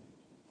is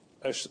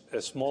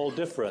a small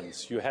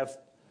difference. You have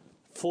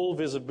full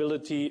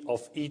visibility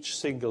of each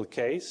single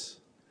case.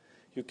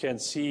 You can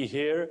see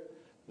here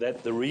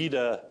that the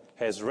reader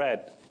has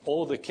read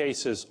all the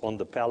cases on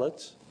the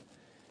pallet.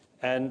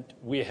 And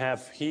we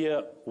have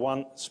here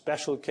one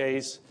special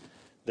case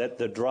that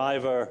the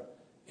driver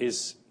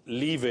is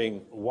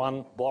leaving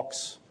one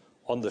box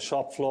on the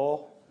shop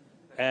floor.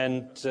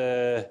 And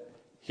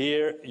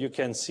here you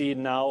can see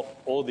now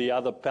all the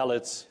other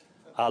pallets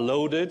are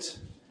loaded.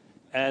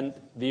 And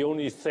the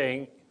only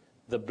thing,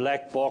 the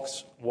black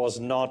box was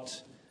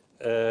not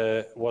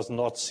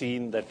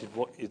seen that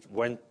it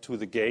went to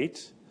the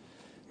gate.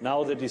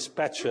 Now the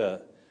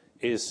dispatcher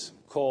is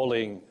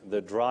calling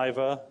the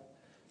driver,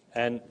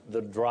 and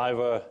the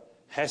driver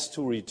has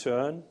to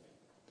return,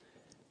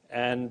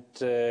 and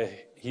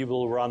he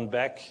will run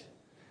back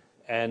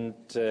and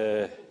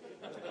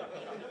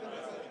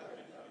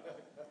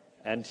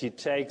he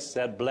takes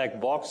that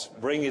black box,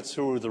 bring it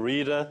through the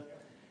reader,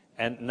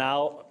 and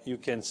now you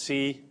can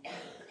see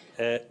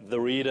the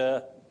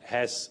reader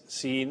has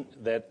seen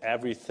that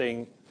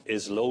everything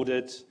is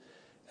loaded,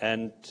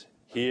 and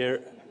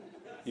here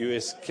it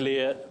is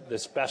clear the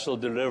special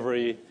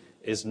delivery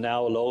is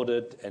now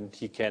loaded and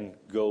he can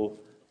go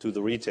to the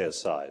retail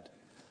side.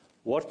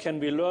 What can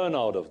we learn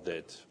out of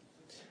that?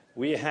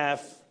 We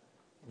have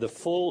the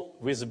full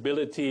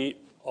visibility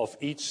of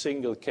each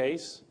single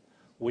case,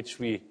 which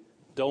we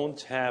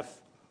don't have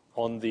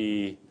on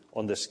the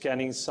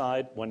scanning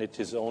side when it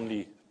is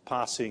only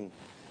passing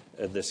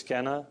the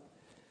scanner.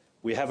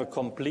 We have a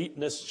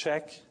completeness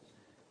check,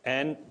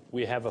 and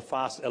we have a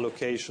fast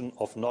allocation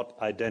of not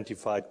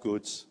identified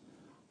goods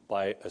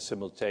by a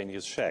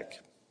simultaneous check.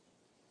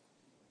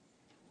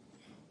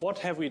 What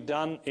have we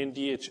done in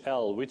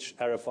DHL? Which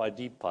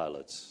RFID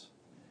pilots?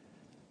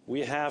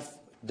 We have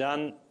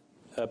done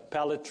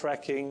pallet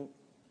tracking,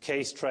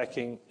 case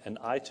tracking, and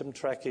item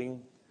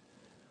tracking.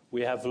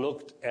 We have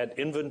looked at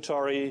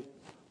inventory,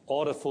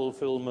 order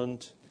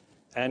fulfillment,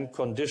 and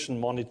condition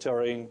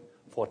monitoring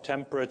for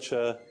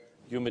temperature,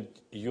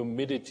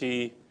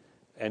 humidity,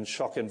 and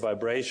shock and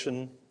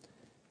vibration.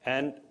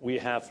 And we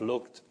have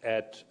looked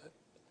at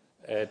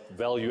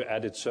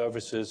value-added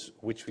services,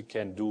 which we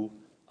can do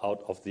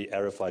out of the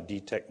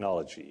RFID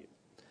technology.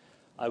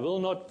 I will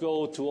not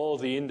go to all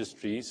the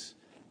industries.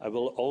 I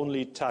will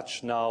only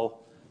touch now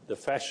the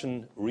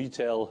fashion,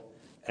 retail,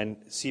 and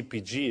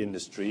CPG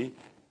industry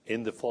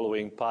in the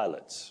following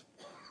pilots.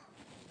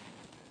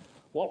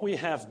 What we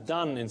have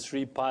done in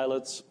 3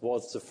 pilots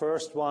was the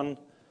first one,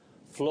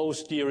 flow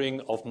steering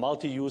of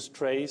multi-use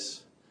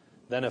trays,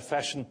 then a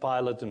fashion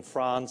pilot in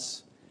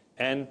France,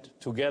 and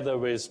together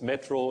with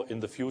Metro in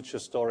the Future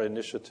Store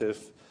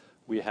initiative,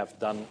 we have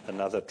done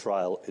another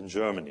trial in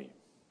Germany.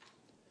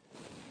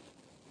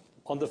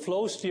 On the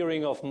flow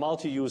steering of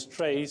multi-use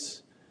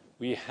trays,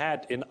 we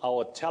had in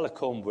our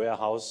telecom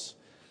warehouse,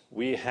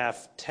 we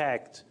have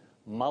tagged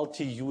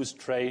multi-use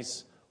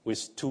trays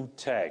with 2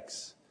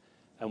 tags.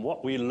 And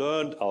what we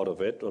learned out of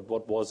it, or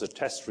what was the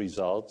test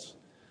results,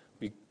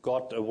 we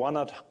got a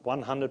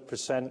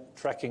 100%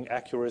 tracking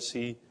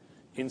accuracy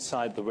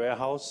inside the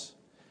warehouse,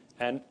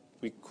 and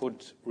we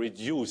could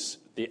reduce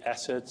the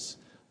assets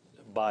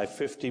by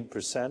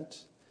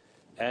 15%,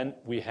 and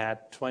we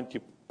had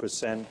 20%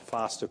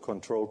 faster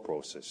control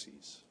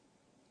processes.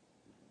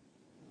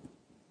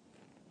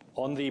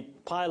 On the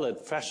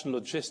pilot fashion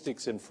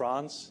logistics in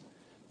France,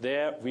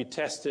 there we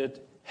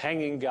tested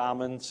hanging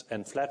garments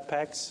and flat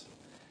packs,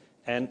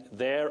 and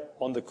there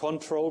on the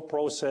control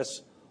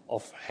process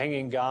of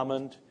hanging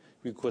garment,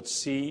 we could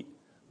see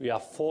we are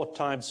 4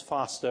 times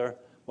faster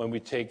when we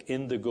take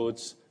in the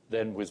goods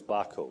than with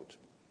barcode.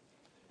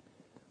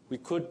 We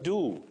could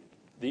do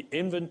the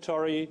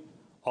inventory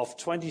of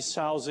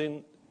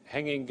 20,000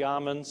 hanging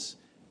garments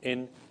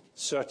in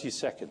 30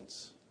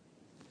 seconds.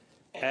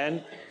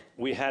 And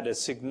we had a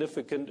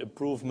significant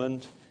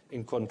improvement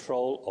in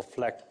control of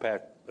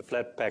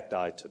flat-packed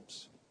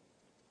items.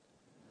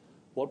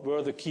 What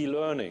were the key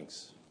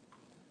learnings?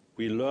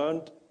 We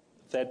learned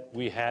that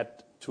we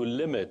had to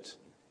limit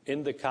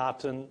in the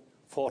carton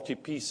 40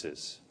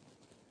 pieces.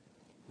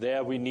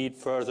 There we need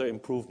further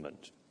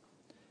improvement.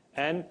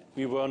 And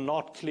we were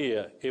not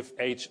clear if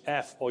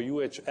HF or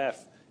UHF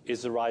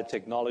is the right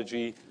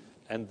technology,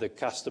 and the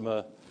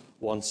customer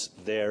wants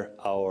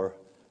our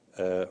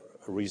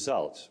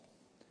result.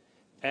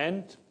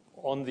 And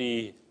on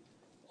the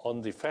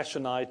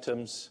fashion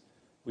items,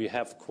 we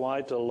have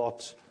quite a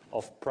lot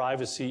of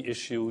privacy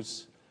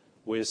issues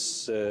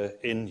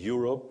in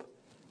Europe,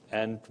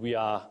 and we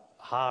are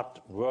hard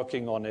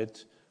working on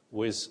it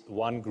with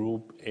one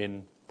group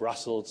in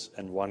Brussels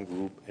and one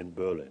group in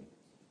Berlin.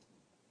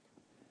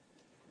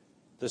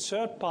 The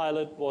third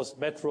pilot was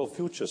Metro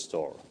Future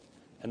Store,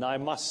 and I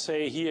must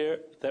say here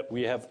that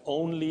we have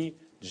only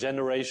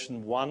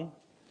Generation 1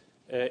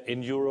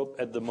 in Europe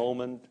at the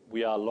moment.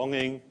 We are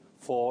longing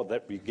for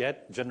that we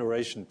get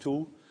Generation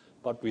 2,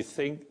 but we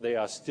think they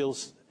are still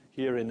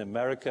here in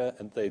America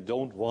and they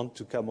don't want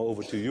to come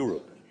over to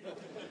Europe.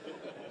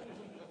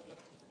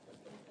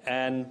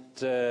 And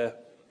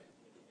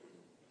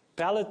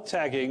pallet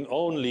tagging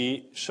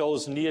only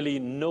shows nearly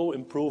no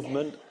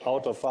improvement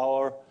out of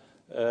our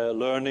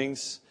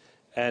learnings,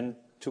 and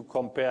to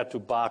compare to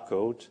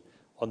barcode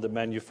on the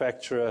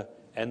manufacturer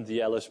and the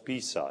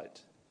LSP side.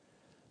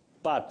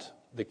 But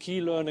the key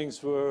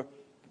learnings were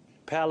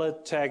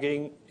pallet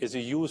tagging is a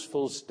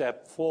useful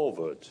step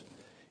forward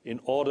in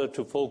order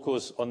to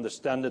focus on the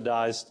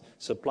standardized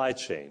supply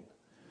chain.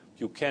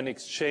 You can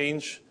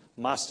exchange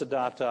master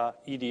data,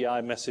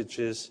 EDI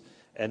messages,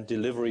 and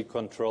delivery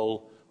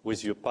control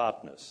with your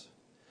partners.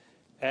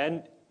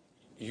 And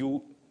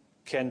you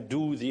can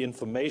do the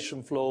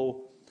information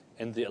flow,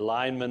 and the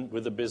alignment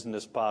with the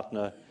business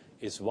partner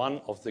is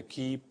one of the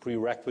key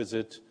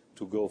prerequisites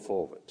to go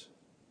forward.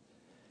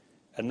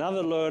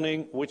 Another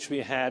learning which we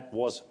had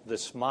was the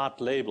smart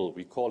label.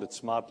 We call it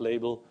smart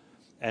label,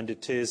 and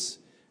it is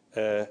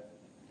a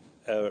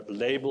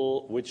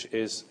label which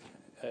is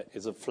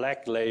a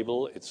flag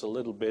label. It's a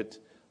little bit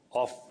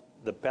off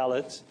the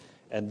pallet,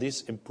 and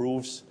this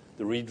improves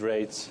the read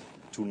rates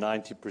to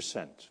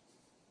 90%.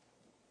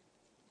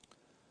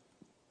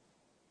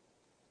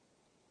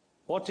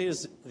 What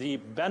is the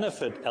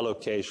benefit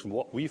allocation?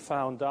 What we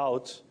found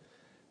out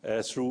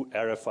through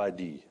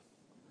RFID.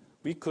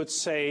 We could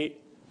say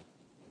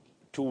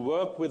to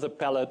work with a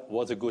pallet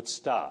was a good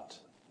start,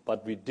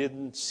 but we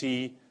didn't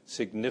see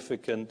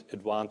significant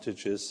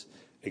advantages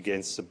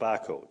against the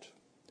barcode.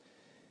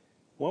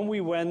 When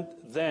we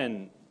went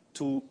then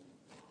to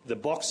the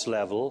box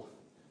level,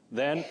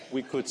 then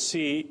we could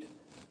see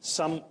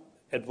some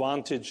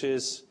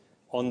advantages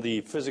on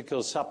the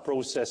physical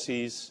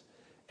sub-processes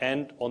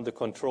and on the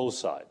control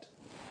side.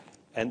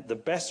 And the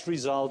best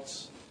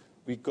results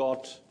we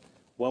got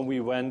when we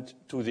went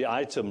to the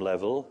item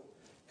level,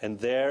 and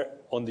there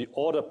on the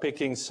order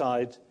picking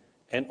side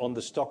and on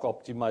the stock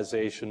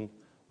optimization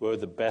were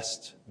the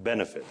best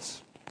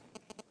benefits.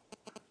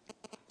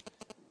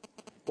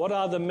 What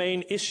are the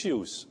main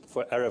issues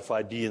for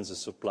RFID in the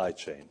supply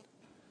chain?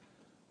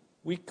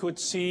 We could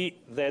see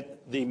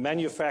that the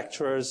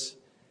manufacturers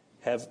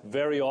have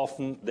very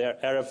often their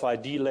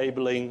RFID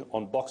labeling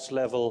on box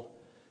level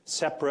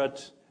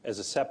separate as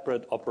a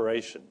separate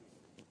operation.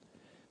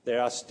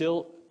 There are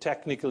still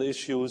technical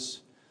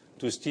issues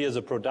to steer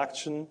the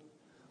production,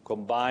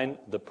 combine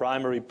the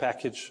primary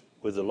package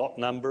with the lot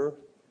number,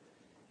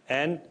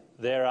 and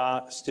there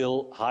are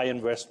still high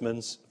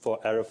investments for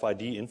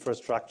RFID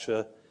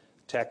infrastructure,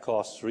 tech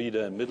costs,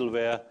 reader and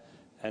middleware,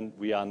 and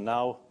we are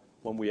now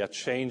when we are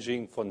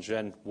changing from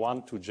Gen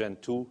 1 to Gen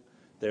 2,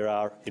 there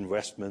are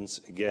investments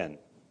again.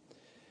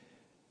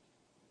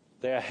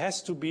 There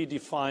has to be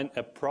defined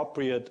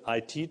appropriate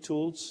IT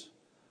tools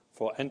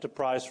for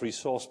enterprise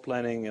resource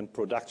planning and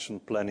production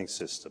planning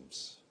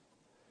systems.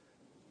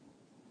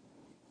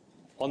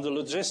 On the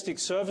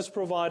logistics service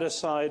provider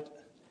side,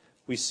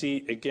 we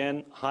see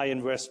again high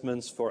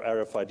investments for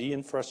RFID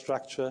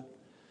infrastructure.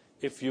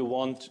 If you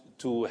want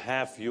to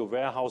have your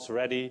warehouse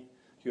ready,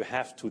 you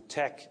have to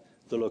tag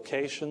the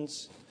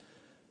locations.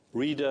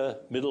 Reader,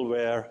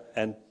 middleware,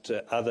 and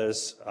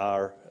others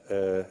are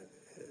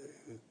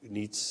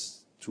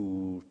needs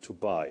to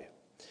buy.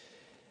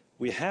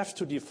 We have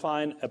to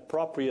define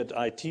appropriate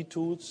IT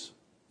tools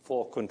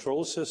for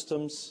control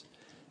systems,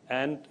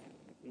 and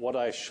what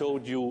I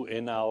showed you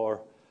in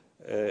our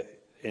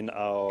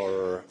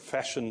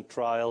fashion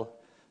trial,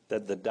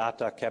 that the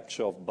data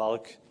capture of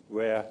bulk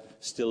were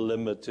still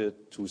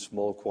limited to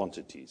small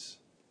quantities.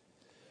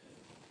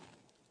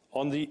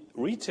 On the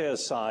retail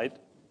side,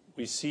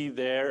 we see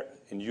there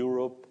in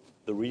Europe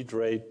the read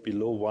rate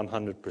below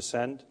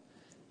 100%,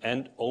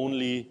 and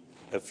only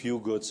a few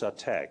goods are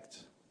tagged.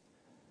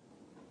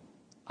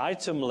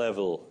 Item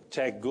level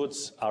tagged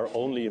goods are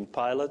only in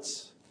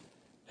pilots,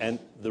 and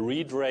the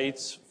read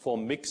rates for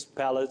mixed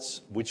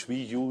pallets, which we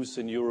use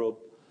in Europe,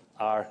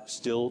 are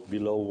still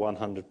below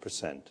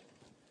 100%.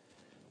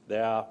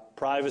 There are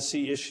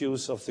privacy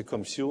issues of the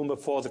consumer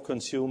for the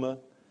consumer,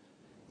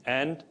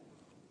 and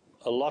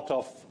a lot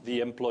of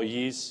the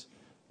employees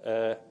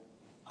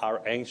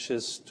are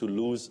anxious to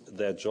lose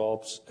their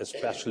jobs,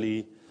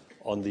 especially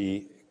on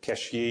the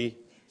cashier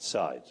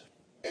side.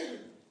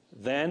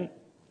 Then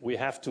we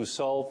have to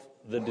solve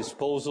the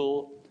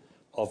disposal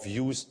of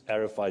used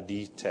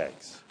RFID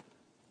tags.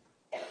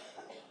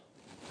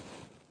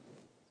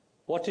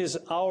 What is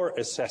our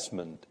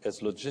assessment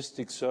as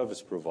logistics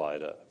service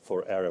provider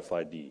for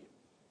RFID?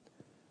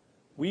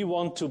 We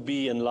want to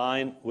be in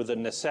line with the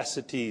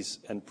necessities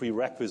and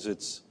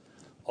prerequisites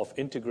of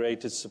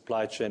integrated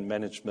supply chain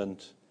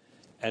management,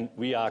 and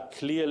we are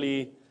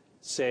clearly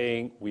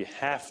saying we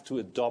have to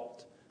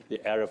adopt the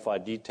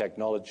RFID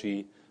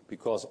technology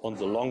because on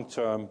the long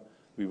term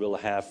we will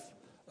have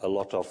a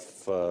lot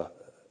of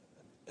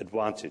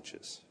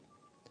advantages.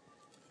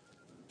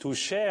 To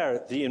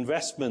share the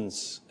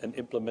investments and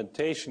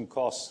implementation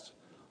costs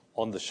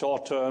on the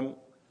short term,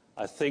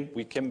 I think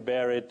we can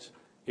bear it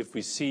if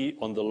we see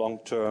on the long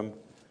term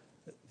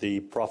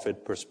the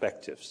profit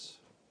perspectives.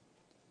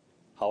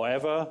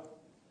 However,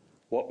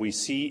 what we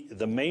see,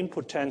 the main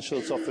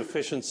potentials of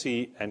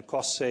efficiency and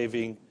cost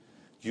saving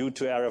due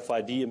to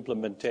RFID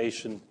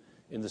implementation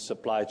in the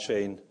supply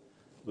chain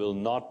will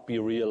not be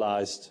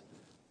realized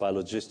by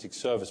logistics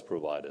service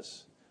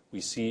providers.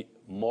 We see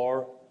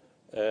more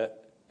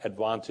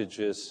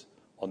advantages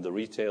on the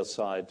retail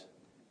side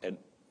and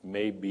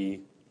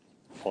maybe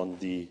on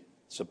the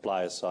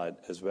supplier side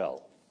as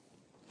well.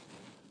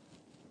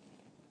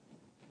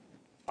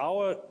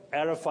 Our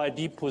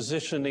RFID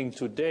positioning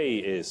today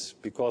is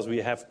because we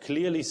have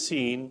clearly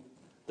seen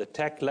the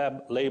tag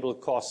label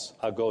costs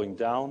are going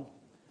down,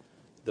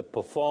 the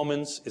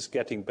performance is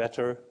getting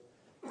better,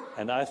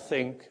 and I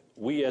think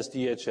we as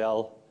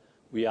DHL,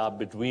 we are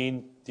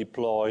between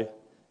deploy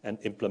and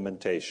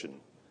implementation,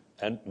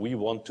 and we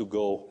want to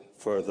go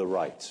further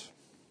right.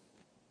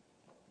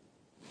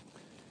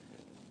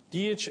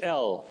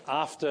 DHL,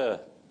 after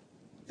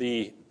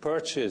the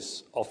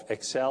purchase of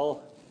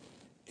Excel,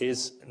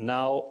 is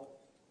now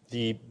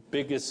the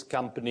biggest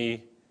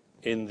company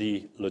in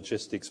the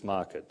logistics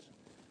market.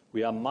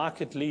 We are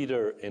market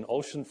leader in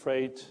ocean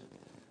freight,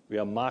 we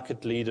are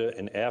market leader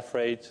in air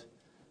freight,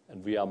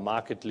 and we are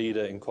market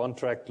leader in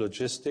contract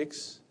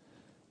logistics.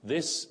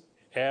 This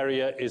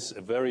area is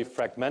a very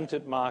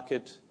fragmented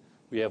market.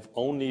 We have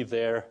only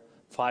there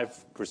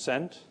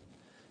 5%,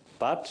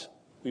 but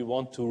we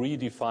want to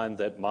redefine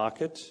that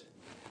market,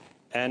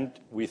 and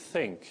we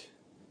think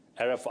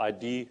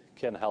RFID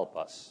can help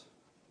us.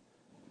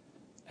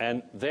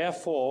 And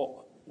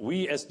therefore,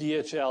 we as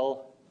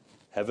DHL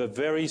have a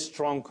very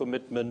strong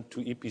commitment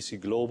to EPC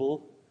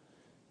Global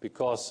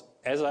because,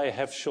 as I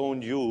have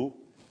shown you,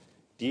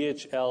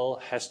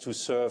 DHL has to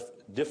serve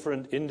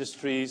different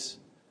industries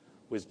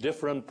with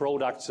different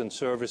products and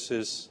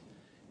services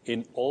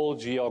in all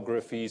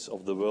geographies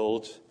of the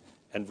world,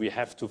 and we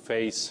have to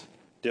face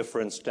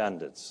different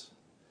standards.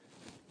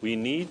 We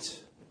need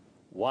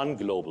one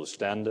global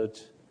standard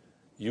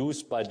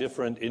used by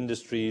different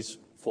industries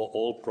for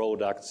all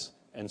products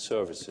and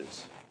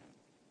services.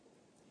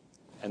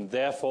 And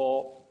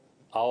therefore,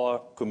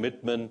 our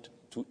commitment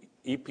to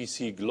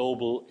EPC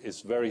Global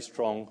is very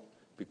strong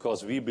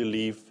because we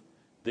believe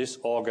this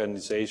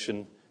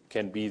organization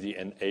can be the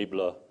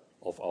enabler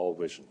of our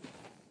vision.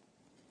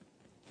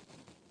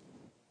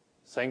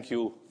 Thank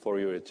you for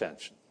your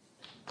attention.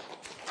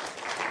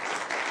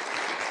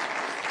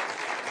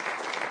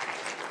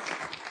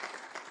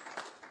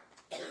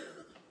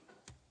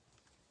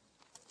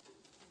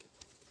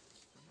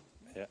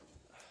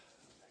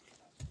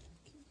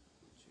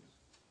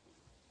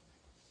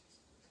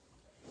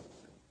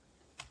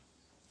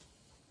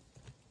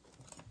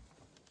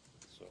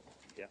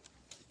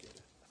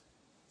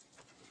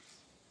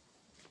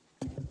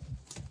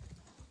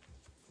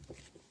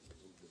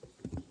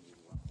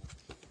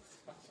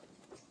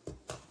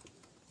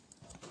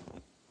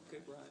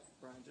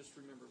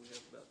 just remember we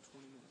have about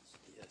 20 minutes.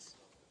 Yes.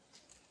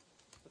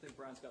 I think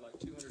Brian's got like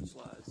 200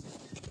 slides.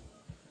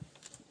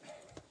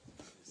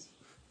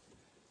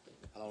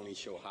 I'll only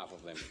show half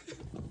of them.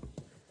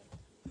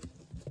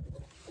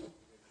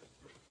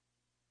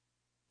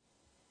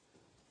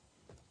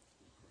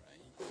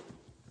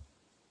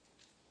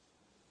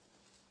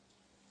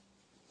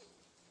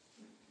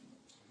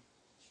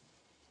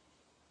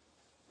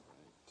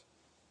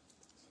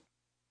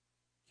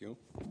 You.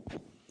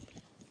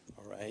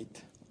 All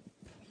right.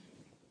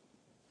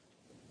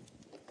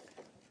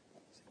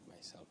 Set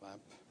myself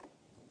up.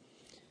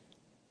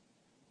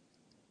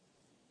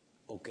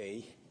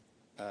 Okay.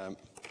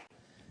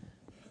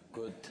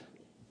 Good.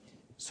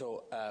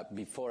 So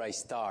before I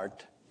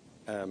start,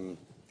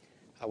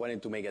 I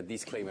wanted to make a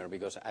disclaimer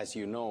because, as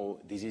you know,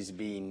 this is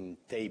being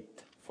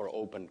taped for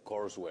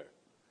OpenCourseWare,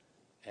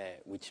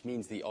 which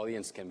means the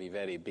audience can be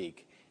very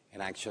big.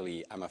 And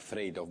actually, I'm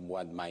afraid of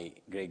what my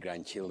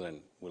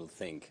great-grandchildren will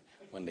think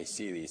when they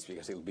see this,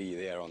 because it'll be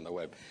there on the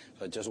web.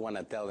 So I just want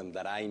to tell them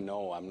that I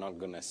know I'm not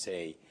going to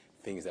say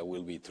things that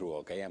will be true,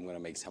 okay? I'm going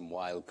to make some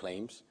wild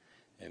claims,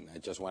 and I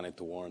just wanted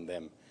to warn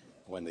them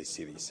when they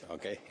see this,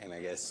 okay? And I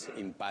guess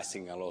in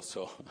passing, I'll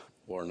also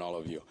warn all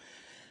of you.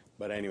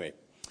 But anyway,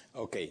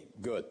 okay,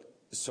 good.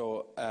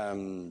 So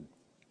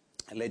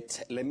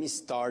let me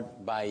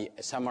start by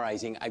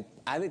summarizing. I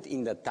added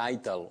in the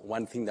title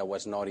one thing that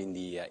was not in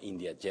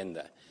the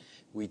agenda,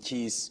 which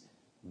is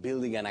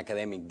building an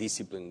academic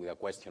discipline with a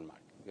question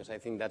mark, because I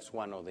think that's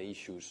one of the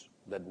issues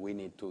that we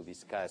need to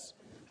discuss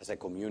as a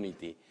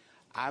community.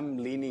 I'm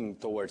leaning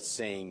towards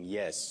saying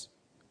yes,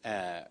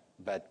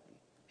 but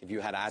if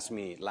you had asked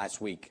me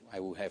last week, I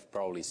would have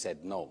probably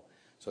said no.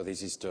 So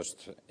this is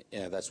just,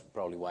 that's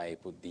probably why I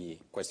put the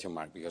question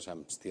mark, because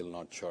I'm still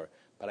not sure.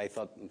 But I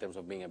thought, in terms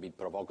of being a bit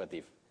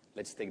provocative,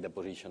 let's take the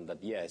position that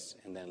yes,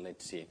 and then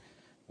let's see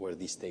where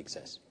this takes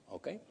us,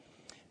 okay?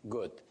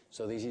 Good.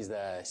 So this is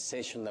the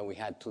session that we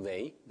had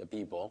today, the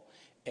people.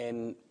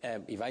 And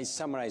if I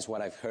summarize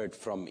what I've heard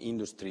from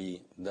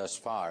industry thus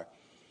far,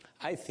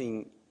 I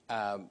think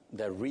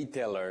the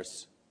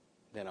retailers,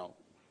 you know,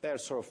 they're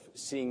sort of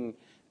seeing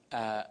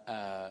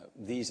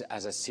this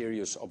as a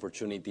serious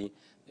opportunity.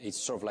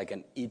 It's sort of like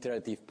an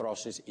iterative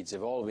process. It's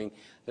evolving.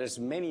 There's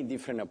many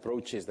different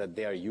approaches that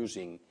they are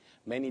using,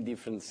 many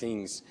different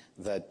things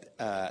that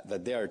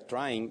they are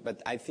trying.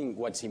 But I think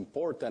what's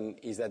important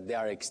is that they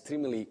are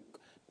extremely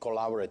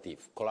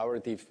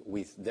collaborative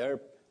with their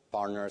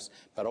partners,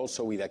 but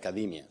also with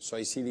academia. So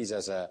I see this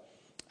as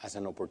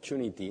an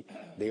opportunity.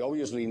 They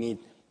obviously need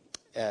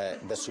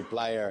the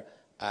supplier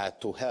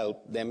to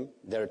help them.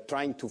 They're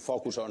trying to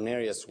focus on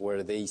areas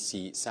where they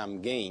see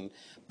some gain,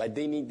 but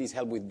they need this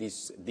help with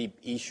these deep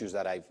issues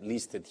that I've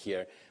listed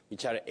here,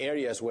 which are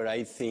areas where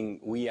I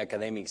think we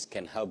academics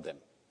can help them.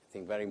 I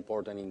think very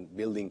important in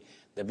building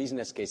the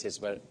business cases,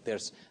 but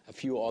there's a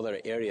few other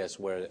areas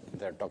where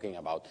they're talking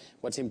about.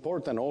 What's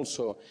important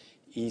also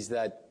is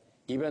that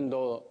even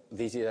though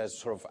this is a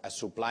sort of a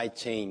supply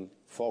chain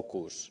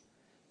focus,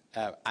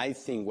 I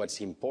think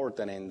what's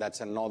important, and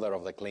that's another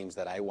of the claims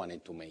that I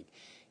wanted to make,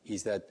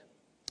 is that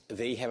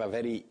they have a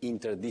very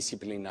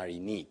interdisciplinary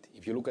need.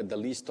 If you look at the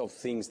list of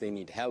things they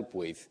need help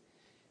with,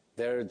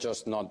 they're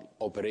just not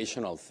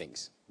operational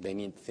things. They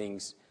need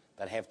things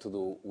that have to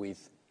do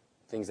with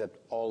things that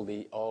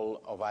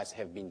all of us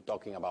have been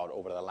talking about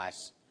over the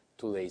last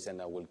 2 days,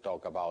 and I will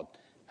talk about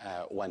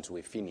once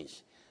we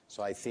finish.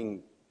 So I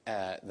think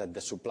that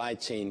the supply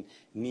chain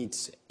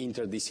needs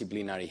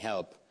interdisciplinary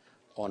help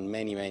on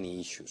many, many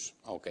issues,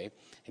 okay?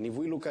 And if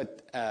we look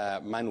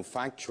at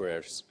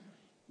manufacturers,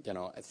 you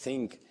know, I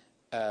think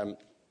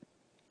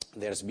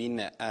there's been,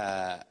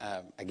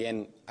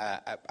 again,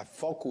 a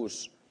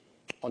focus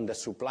on the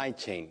supply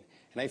chain.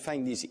 And I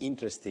find this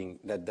interesting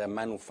that the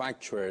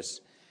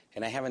manufacturers,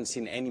 and I haven't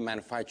seen any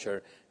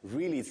manufacturer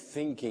really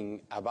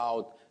thinking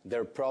about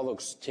their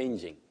products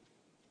changing.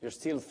 You're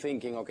still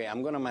thinking, okay,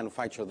 I'm going to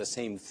manufacture the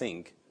same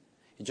thing.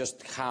 It's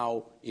just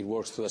how it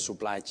works through the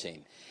supply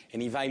chain.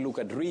 And if I look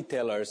at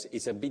retailers,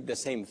 it's a bit the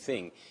same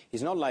thing.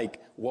 It's not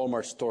like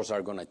Walmart stores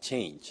are going to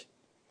change.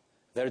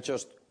 They're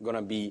just going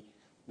to be,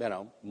 you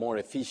know, more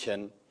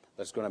efficient.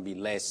 There's going to be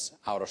less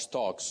out of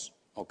stocks,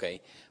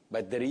 okay?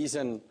 But there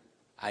isn't,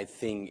 I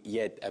think,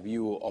 yet a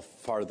view of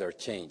further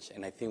change.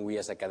 And I think we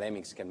as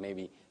academics can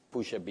maybe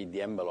push a bit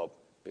the envelope,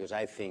 because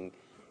I think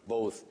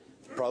both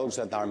products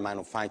that are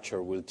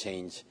manufactured will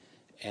change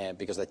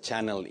because the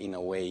channel, in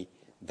a way,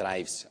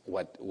 drives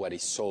what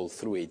is sold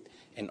through it.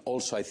 And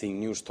also, I think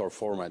new store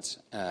formats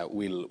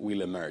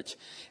will emerge.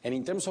 And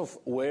in terms of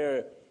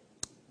where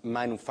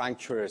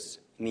manufacturers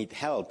need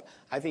help,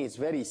 I think it's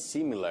very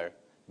similar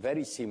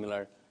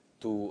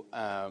to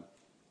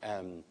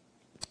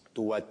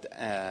what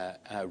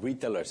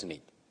retailers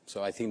need.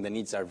 So I think the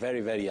needs are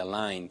very, very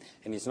aligned,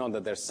 and it's not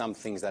that there's some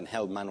things that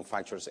help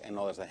manufacturers and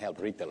others that help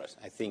retailers.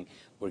 I think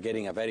we're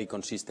getting a very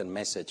consistent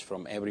message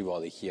from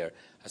everybody here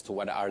as to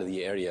what are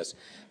the areas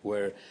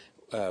where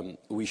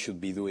we should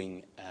be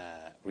doing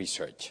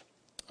research.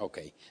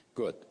 Okay,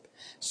 good.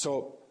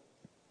 So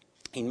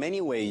in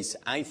many ways,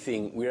 I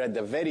think we're at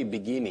the very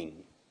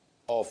beginning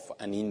of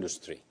an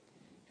industry.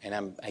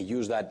 And I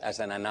use that as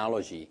an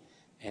analogy.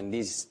 And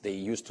they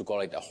used to call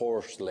it a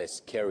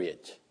horseless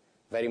carriage,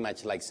 very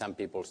much like some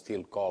people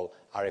still call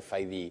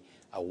RFID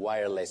a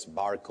wireless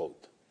barcode.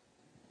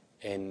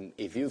 And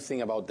if you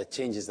think about the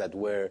changes that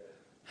were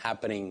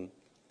happening,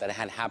 that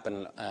had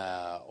happened,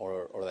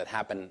 or that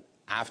happened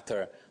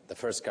after the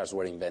first cars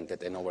were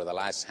invented and over the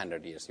last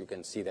 100 years, you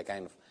can see the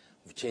kind of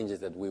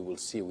changes that we will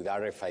see with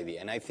RFID.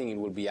 And I think it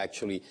will be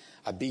actually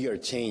a bigger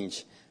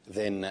change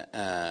than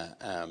that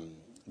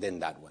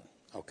one.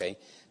 Okay,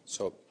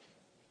 so,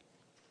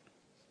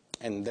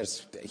 and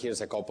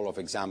here's a couple of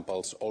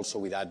examples. Also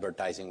with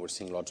advertising, we're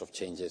seeing lots of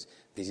changes.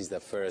 This is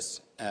the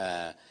first,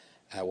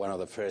 one of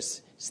the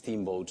first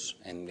steamboats,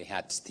 and they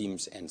had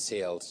steams and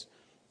sails.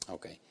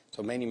 Okay,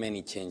 so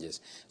many changes.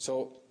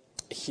 So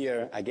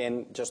here,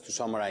 again, just to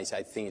summarize,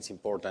 I think it's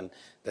important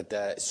that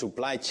the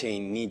supply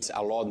chain needs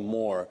a lot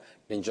more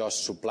than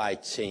just supply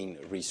chain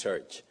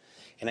research.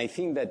 And I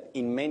think that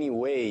in many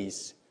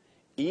ways,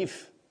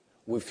 if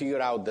we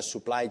figure out the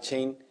supply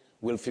chain,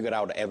 we'll figure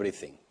out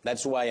everything.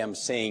 That's why I'm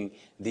saying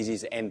this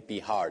is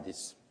NP hard.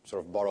 It's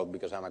sort of borrowed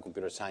because I'm a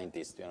computer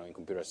scientist. You know, in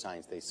computer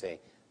science, they say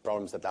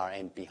problems that are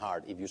NP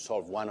hard. If you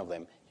solve one of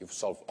them, you've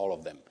solved all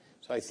of them.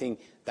 So I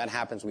think that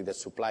happens with the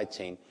supply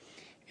chain.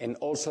 And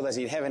also, does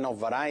it have enough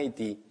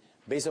variety?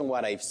 Based on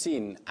what I've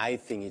seen, I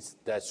think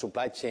that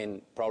supply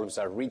chain problems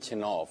are rich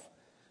enough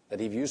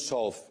that if you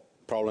solve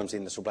problems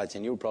in the supply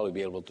chain, you'll probably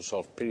be able to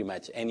solve pretty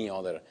much any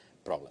other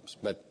problems.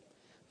 But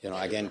you know,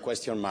 again,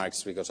 question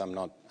marks because I'm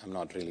not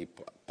really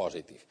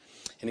positive.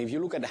 And if you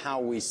look at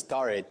how we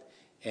started,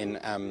 and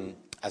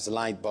a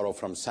slide borrowed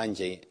from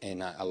Sanjay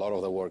and a lot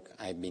of the work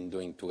I've been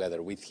doing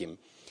together with him,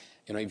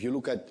 you know, if you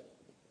look at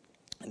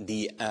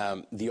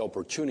the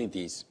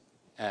opportunities,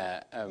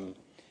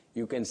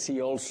 you can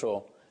see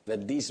also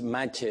that this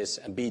matches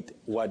a bit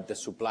what the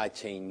supply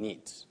chain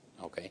needs.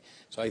 Okay,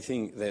 so I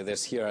think that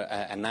there's here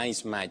a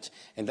nice match,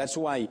 and that's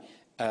why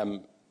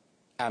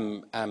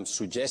I'm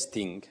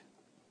suggesting.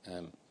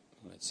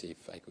 Let's see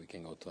if we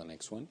can go to the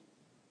next one.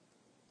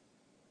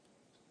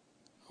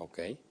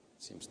 Okay,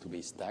 seems to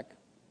be stuck.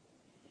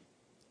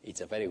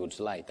 It's a very good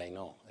slide, I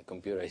know. The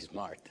computer is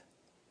smart.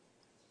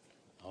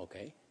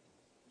 Okay.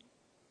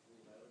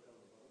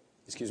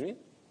 Excuse me?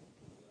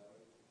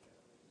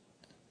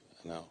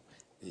 No.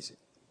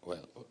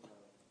 Well,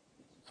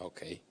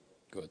 okay,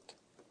 good.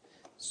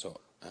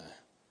 So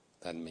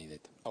that made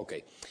it.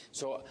 Okay.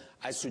 So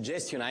a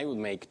suggestion I would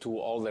make to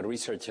all the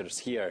researchers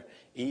here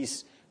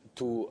is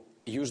to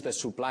use the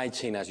supply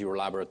chain as your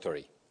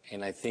laboratory.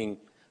 And I think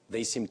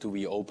they seem to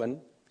be open,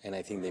 and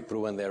I think they've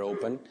proven they're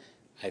open.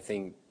 I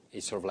think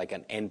it's sort of like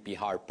an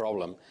NP-hard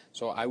problem.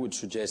 So I would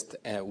suggest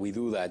we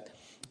do that.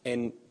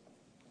 And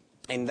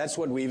that's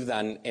what we've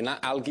done. And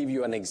I'll give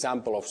you an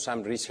example of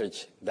some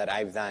research that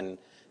I've done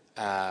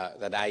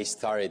that I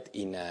started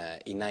in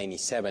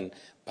 '97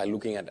 by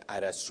looking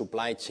at a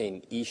supply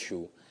chain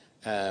issue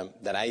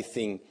that I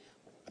think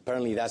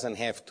apparently doesn't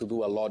have to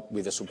do a lot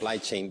with the supply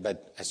chain,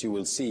 but as you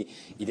will see,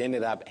 it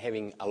ended up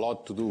having a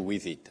lot to do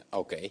with it.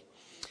 Okay,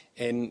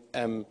 and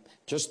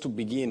just to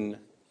begin,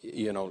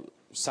 you know,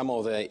 some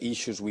of the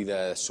issues with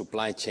the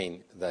supply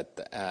chain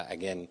that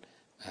again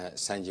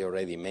Sanjay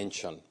already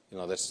mentioned. You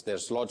know,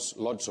 there's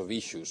lots of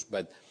issues,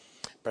 but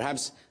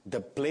perhaps the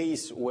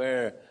place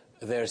where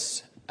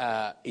there's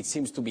it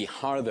seems to be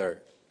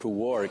harder to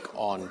work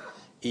on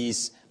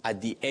is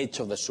at the edge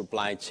of the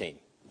supply chain.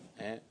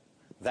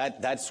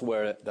 That's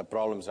where the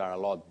problems are a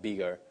lot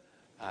bigger.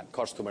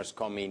 Customers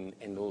come in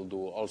and will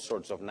do all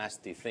sorts of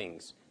nasty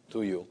things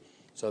to you.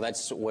 So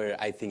that's where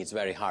I think it's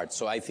very hard.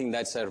 So I think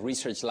that's a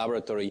research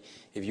laboratory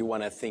if you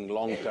want to think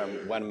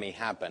long-term what may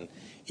happen.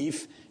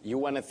 If you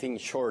want to think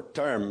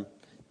short-term,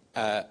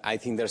 I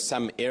think there's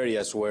some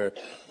areas where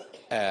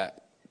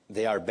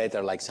they are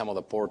better, like some of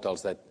the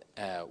portals that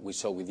we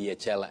saw with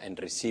DHL and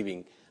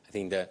receiving. I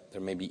think that they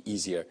may be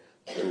easier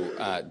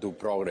to do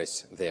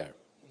progress there.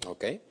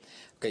 Okay?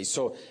 Okay,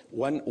 so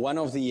one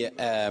of the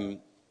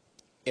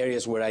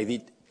areas where I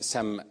did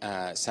some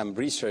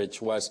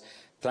research was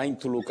trying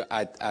to look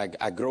at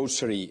a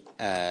grocery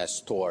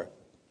store,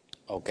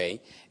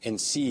 okay, and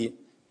see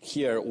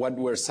here what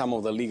were some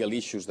of the legal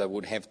issues that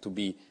would have to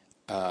be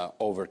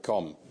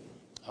overcome,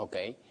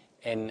 okay.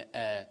 And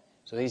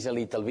so this is a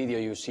little video.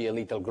 You see a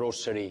little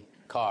grocery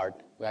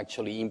cart. We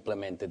actually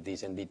implemented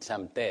this and did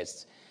some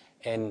tests,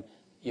 and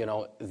you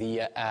know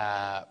the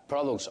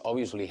products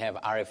obviously have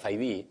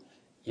RFID.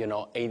 You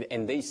know,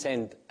 and they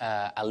send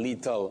a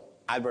little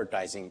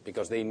advertising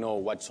because they know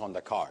what's on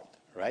the card,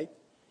 right?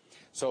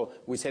 So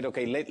we said,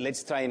 okay,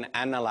 let's try and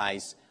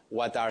analyze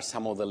what are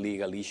some of the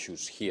legal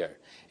issues here.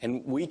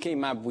 And we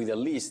came up with a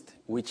list,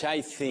 which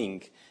I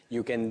think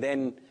you can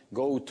then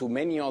go to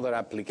many other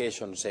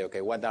applications and say,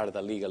 okay, what are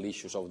the legal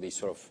issues of this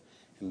sort of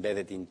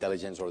embedded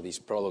intelligence or this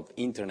product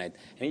internet?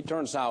 And it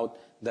turns out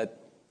that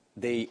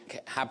they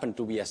happen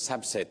to be a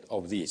subset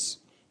of this,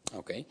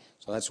 okay?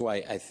 So that's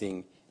why I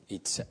think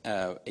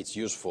it's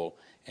useful.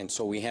 And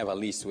so we have a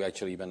list. We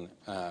actually even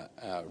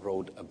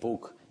wrote a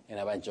book and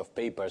a bunch of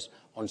papers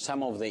on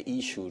some of the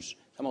issues,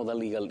 some of the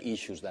legal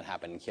issues that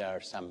happen. Here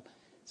are some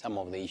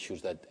of the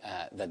issues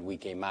that we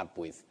came up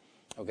with.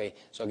 Okay,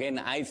 so again,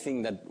 I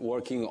think that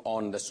working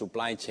on the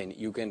supply chain,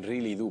 you can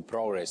really do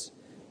progress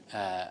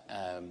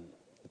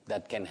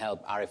that can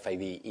help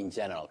RFID in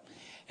general.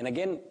 And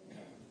again,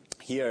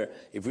 here,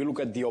 if we look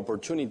at the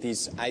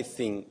opportunities, I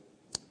think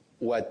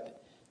what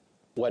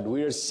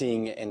we're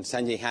seeing, and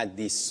Sanjay had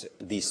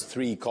these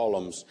three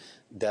columns,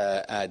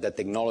 the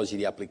technology,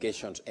 the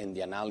applications, and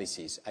the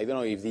analysis. I don't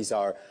know if these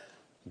are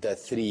the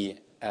three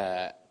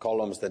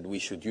columns that we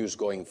should use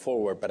going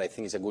forward, but I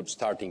think it's a good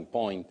starting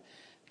point.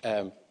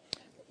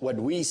 What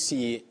we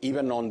see,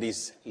 even on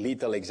this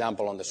little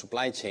example on the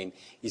supply chain,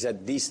 is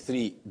that these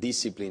three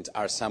disciplines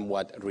are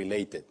somewhat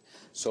related.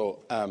 So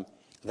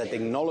the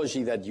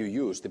technology that you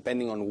use,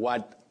 depending on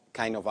what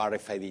kind of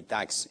RFID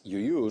tags you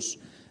use,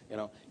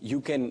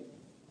 you can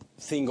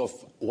think of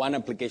one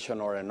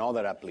application or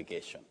another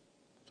application.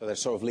 So they're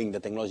sort of linked, the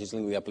technology is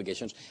linked with the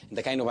applications, and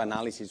the kind of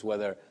analysis,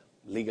 whether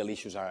legal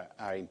issues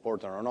are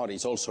important or not,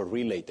 is also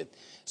related.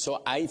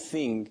 So I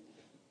think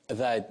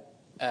that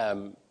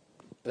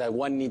that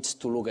one needs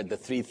to look at the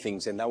three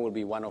things, and that will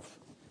be one of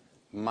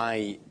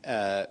my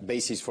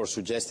basis for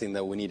suggesting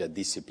that we need a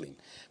discipline.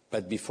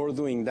 But before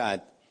doing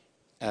that,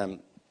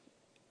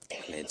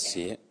 let's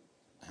see.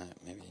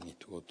 Maybe I need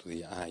to go to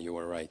the, you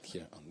were right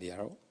here on the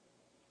arrow.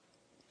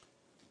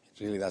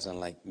 It really doesn't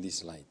like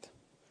this light.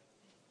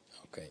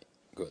 Okay,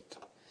 good.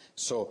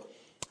 So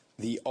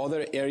the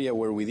other area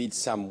where we did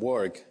some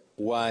work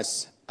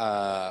was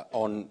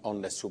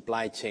on the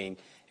supply chain,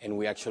 and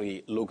we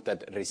actually looked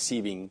at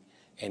receiving,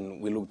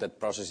 and we looked at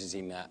processes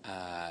in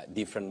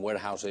different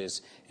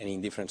warehouses and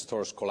in different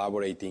stores,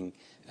 collaborating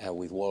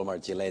with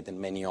Walmart, Gillette, and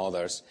many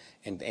others,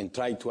 and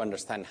tried to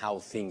understand how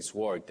things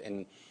worked.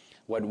 And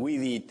what we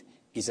did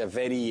is a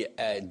very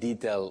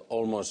detailed,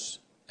 almost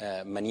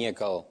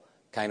maniacal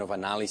kind of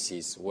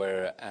analysis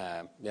where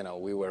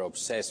we were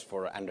obsessed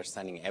for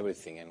understanding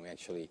everything, and we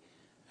actually,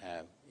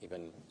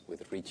 even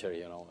with Richard,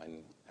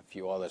 and a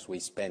few others, we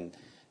spent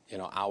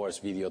hours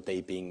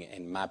videotaping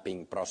and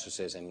mapping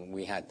processes, and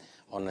we had,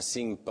 on a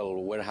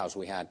simple warehouse,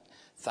 we had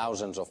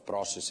thousands of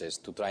processes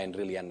to try and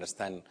really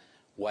understand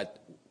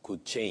what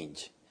could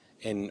change.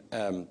 And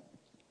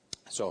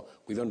so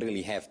we don't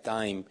really have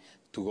time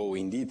to go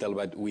in detail,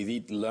 but we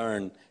did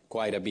learn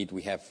quite a bit.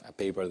 We have a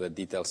paper that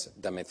details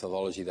the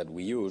methodology that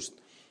we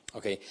used.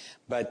 Okay,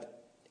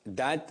 but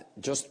that,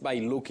 just by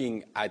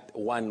looking at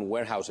one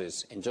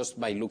warehouses and just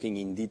by looking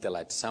in detail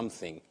at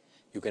something,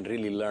 you can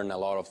really learn a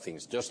lot of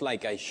things. Just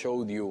like I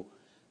showed you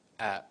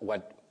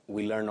what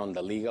we learned on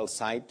the legal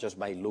side, just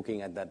by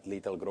looking at that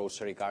little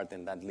grocery cart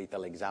and that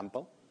little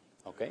example.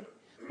 Okay,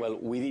 well,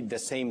 we did the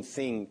same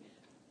thing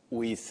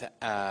with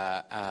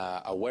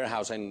a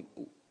warehouse, and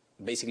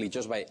basically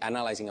just by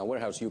analyzing a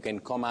warehouse, you can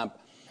come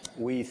up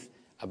with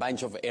a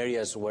bunch of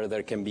areas where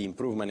there can be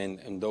improvement,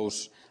 and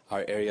those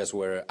are areas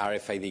where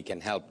RFID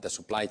can help the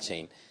supply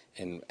chain,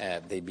 and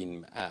they've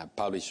been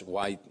published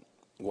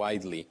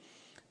widely.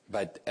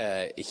 But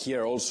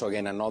here also,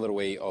 again, another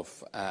way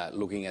of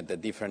looking at the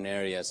different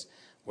areas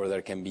where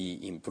there can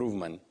be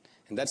improvement.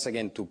 And that's,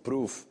 again, to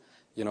prove,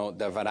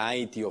 the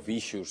variety of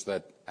issues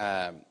that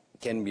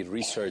can be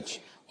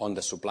researched on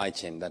the supply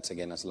chain. That's,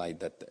 again, a slide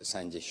that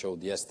Sanjay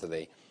showed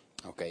yesterday.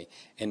 Okay.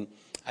 And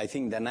I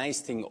think the nice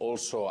thing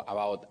also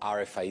about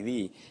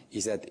RFID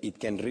is that it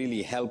can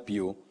really help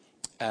you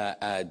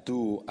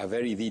do a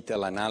very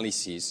detailed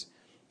analysis,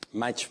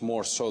 much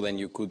more so than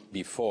you could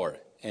before.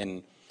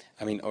 And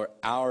I mean,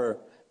 our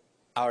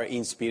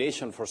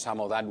inspiration for some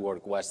of that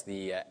work was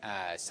the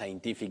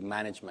scientific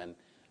management,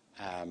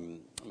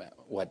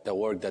 the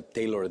work that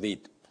Taylor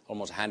did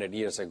almost 100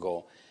 years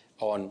ago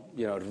on,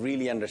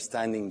 really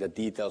understanding the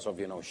details of,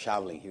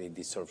 shoveling. He did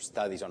these sort of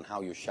studies on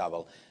how you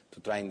shovel to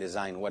try and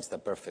design what's the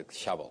perfect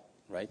shovel,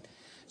 right?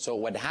 So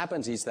what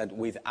happens is that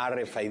with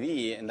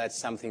RFID, and that's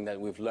something that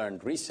we've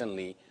learned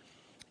recently,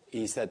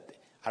 is that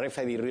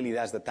RFID really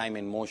does the time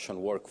and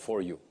motion work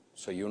for you.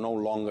 So you no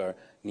longer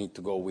need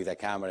to go with a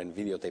camera and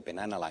videotape and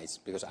analyze,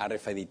 because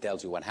RFID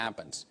tells you what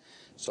happens.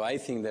 So I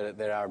think that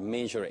there are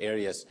major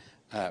areas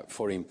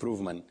for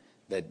improvement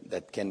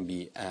that can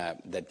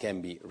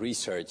be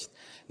researched.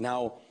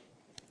 Now,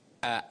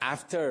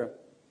 after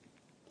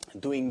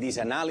doing this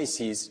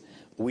analysis,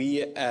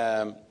 we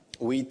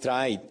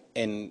tried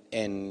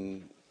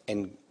and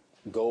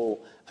go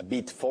a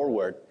bit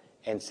forward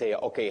and say,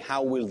 okay,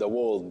 how will the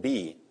world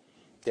be?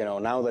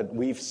 Now that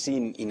we've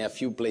seen in a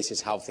few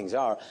places how things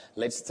are,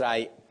 let's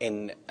try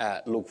and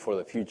look for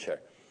the future.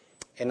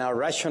 And our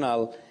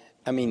rationale,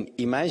 I mean,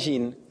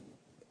 imagine,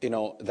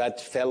 that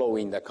fellow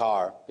in the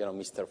car,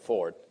 Mr.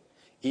 Ford.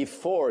 If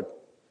Ford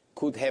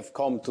could have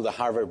come to the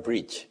Harvard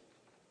Bridge,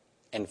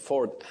 and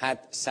Ford had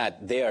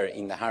sat there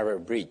in the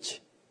Harvard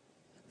Bridge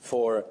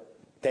for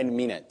 10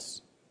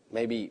 minutes,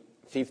 maybe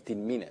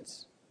 15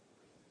 minutes,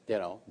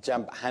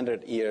 jump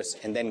 100 years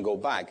and then go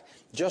back,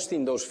 just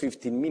in those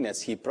 15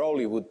 minutes, he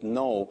probably would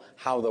know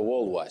how the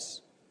world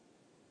was.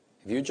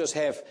 If you just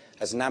have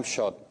a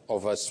snapshot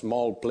of a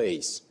small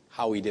place,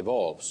 how it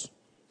evolves,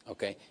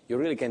 okay, you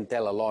really can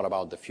tell a lot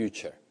about the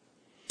future.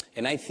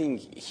 And I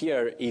think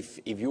here, if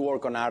you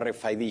work on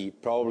RFID,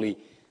 probably,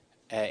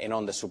 and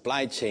on the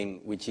supply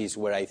chain, which is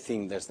where I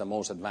think there's the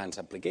most advanced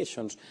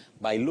applications,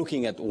 by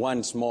looking at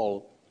one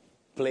small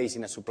place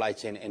in a supply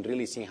chain and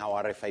really seeing how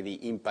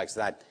RFID impacts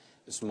that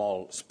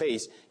small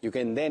space, you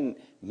can then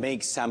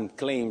make some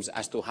claims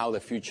as to how the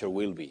future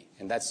will be.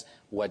 And that's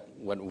what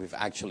we've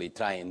actually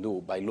tried and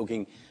do by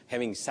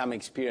having some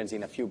experience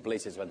in a few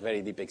places, but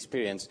very deep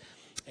experience.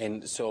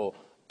 And so,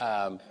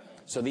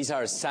 so these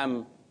are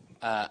some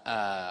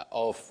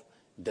of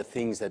the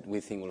things that we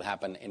think will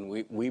happen, and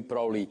we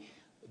probably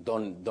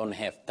don't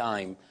have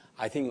time.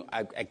 I think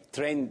a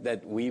trend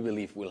that we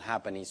believe will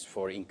happen is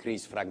for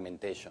increased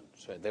fragmentation.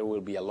 So there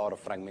will be a lot of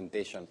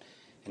fragmentation,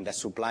 and the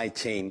supply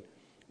chain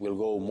will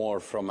go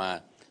more from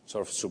a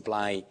sort of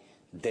supply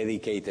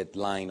dedicated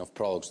line of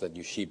products that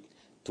you ship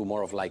to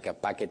more of like a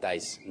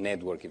packetized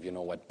network, if you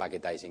know what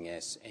packetizing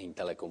is in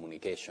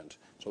telecommunications.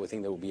 So we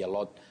think there will be a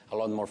lot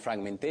more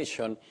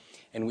fragmentation,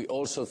 and we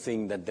also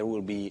think that there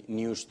will be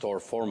new store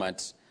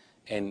formats,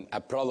 and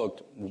a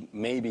product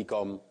may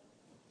become,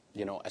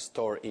 you know, a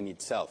store in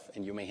itself,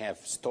 and you may have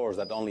stores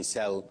that only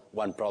sell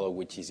one product,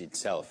 which is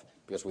itself,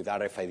 because with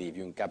RFID, if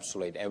you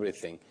encapsulate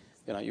everything,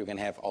 you know, you can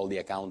have all the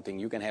accounting,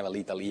 you can have a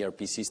little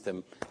ERP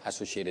system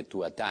associated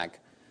to a tag,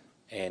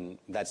 and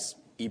that's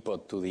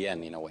ePod to the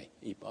end in a way,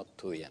 ePod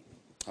to the end.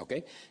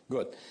 Okay,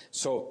 good.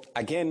 So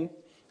again,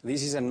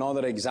 this is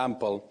another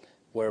example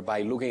where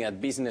by looking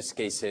at business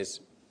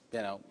cases,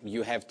 you know,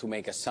 you have to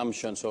make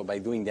assumptions. So by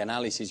doing the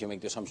analysis, you make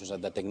the assumptions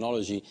of the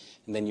technology,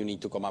 and then you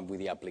need to come up with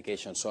the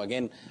application. So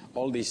again,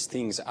 all these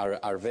things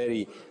are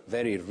very,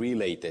 very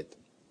related.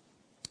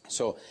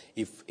 So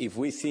if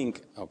we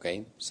think,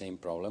 okay, same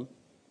problem.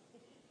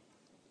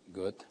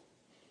 Good.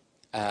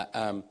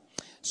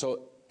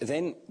 So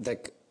then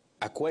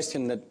a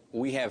question that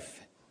we have,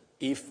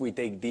 if we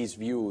take this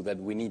view that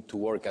we need to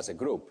work as a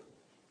group,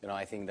 you know,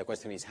 I think the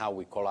question is how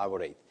we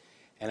collaborate.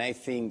 And I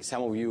think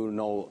some of you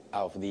know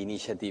of the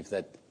initiative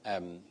that,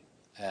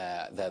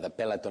 the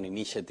Peloton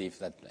initiative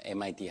that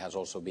MIT has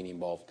also been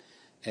involved,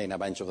 and a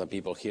bunch of the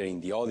people here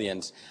in the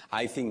audience.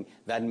 I think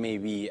that may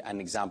be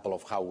an example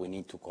of how we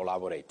need to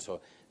collaborate.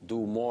 So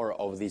do more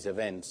of these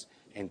events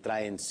and try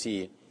and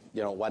see,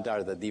 you know, what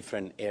are the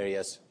different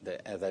areas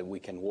that we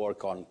can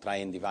work on, try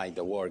and divide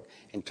the work,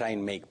 and try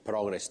and make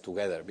progress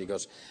together.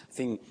 Because I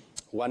think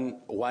one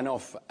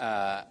of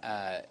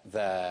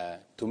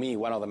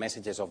the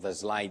messages of the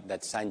slide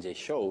that Sanjay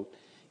showed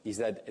is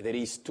that there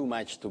is too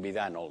much to be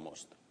done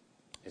almost.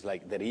 It's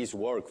like there is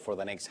work for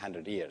the next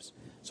 100 years.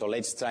 So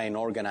let's try and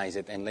organize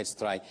it, and let's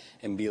try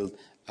and build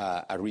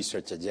a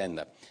research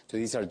agenda. So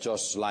these are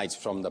just slides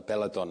from the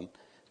Peloton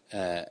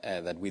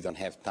that we don't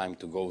have time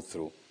to go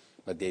through.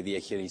 But the idea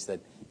here is that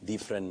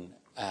different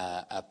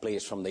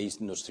players from the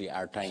industry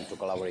are trying to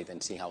collaborate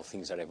and see how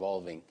things are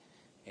evolving.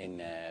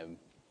 And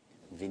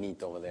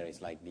Vinit over there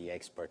is like the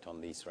expert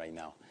on this right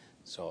now.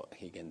 So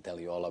he can tell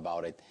you all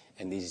about it.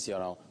 And this is, you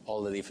know,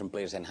 all the different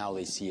players and how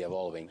they see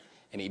evolving.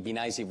 And it'd be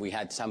nice if we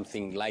had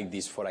something like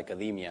this for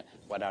academia.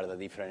 What are the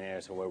different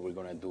areas where we're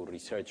going to do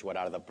research? What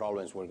are the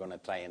problems we're going to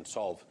try and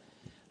solve?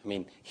 I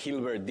mean,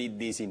 Hilbert did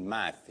this in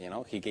math, you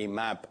know. He came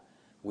up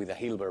with the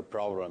Hilbert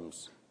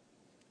problems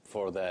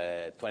for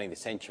the 20th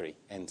century,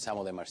 and some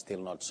of them are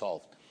still not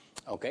solved.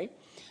 Okay?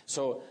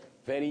 So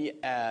very,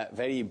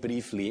 very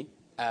briefly,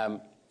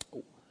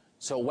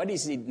 so what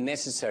is it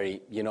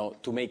necessary, you know,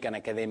 to make an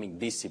academic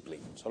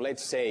discipline? So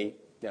let's say,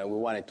 you know, we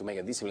wanted to make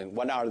a discipline.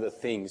 What are the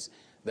things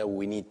that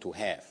we need to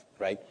have,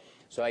 right?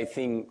 So I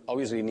think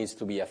obviously it needs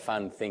to be a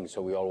fun thing,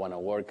 so we all want to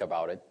work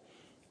about it.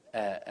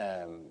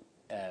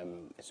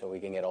 So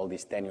we can get all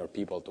these tenured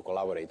people to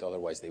collaborate,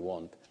 otherwise they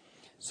won't.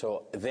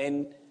 So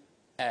then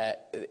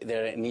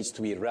there needs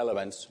to be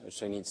relevance,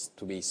 so it needs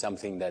to be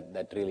something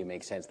that really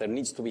makes sense. There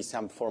needs to be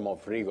some form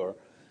of rigor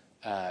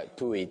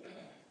to it.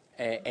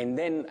 And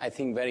then I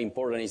think very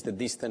important is the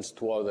distance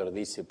to other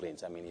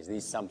disciplines. I mean, is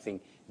this something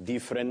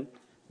different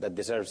that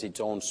deserves its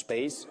own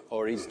space,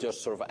 or is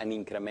just sort of an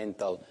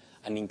incremental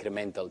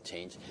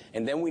change?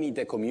 And then we need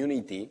a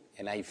community,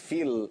 and I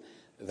feel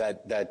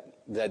that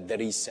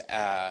there is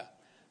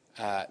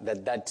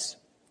that's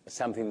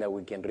something that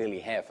we can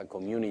really have, a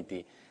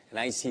community. And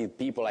I see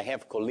people, I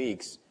have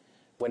colleagues,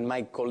 when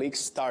my colleagues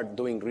start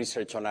doing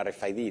research on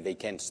RFID, they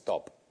can't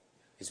stop.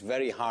 It's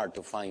very hard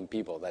to find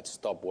people that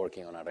stop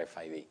working on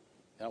RFID.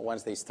 You know,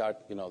 once they start,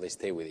 you know, they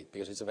stay with it,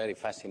 because it's very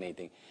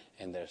fascinating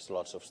and there's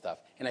lots of stuff.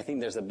 And I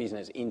think there's a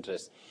business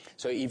interest.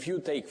 So if you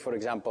take, for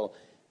example,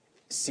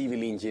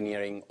 civil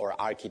engineering or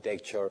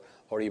architecture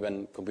or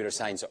even computer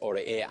science or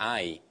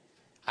AI,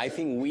 I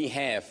think we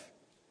have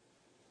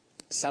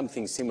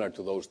something similar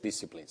to those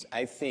disciplines.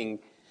 I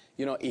think,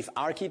 you know, if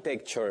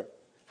architecture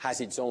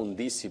has its own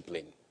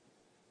discipline,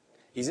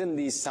 isn't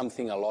this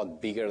something a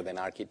lot bigger than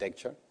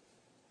architecture?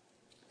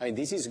 I mean,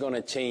 this is going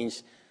to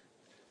change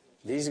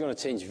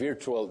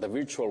the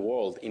virtual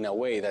world in a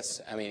way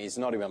that's, I mean, it's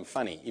not even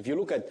funny. If you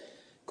look at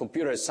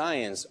computer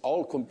science,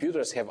 all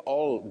computers have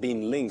all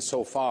been linked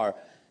so far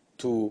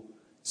to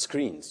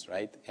screens,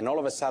 right? And all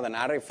of a sudden,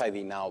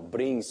 RFID now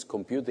brings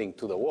computing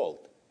to the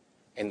world,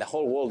 and the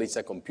whole world is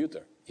a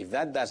computer. If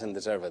that doesn't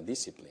deserve a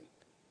discipline,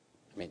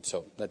 I mean,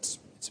 so it's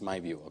my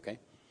view, okay?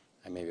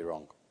 I may be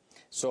wrong.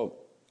 So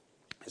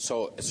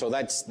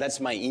that's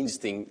my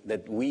instinct,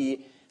 that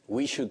we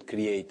should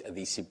create a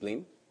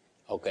discipline,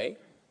 okay?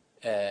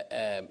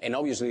 And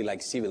obviously,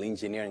 like civil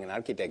engineering and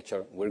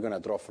architecture, we're going to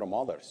draw from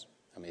others.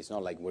 I mean, it's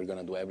not like we're going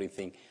to do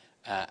everything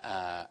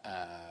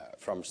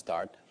from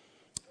start.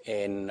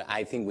 And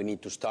I think we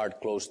need to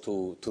start close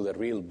to the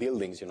real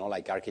buildings,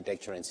 like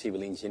architecture and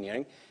civil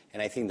engineering.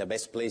 And I think the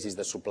best place is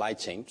the supply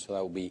chain. So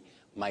that would be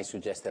my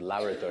suggested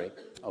laboratory,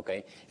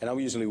 okay? And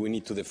obviously, we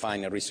need to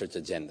define a research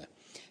agenda.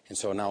 And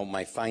so now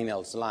my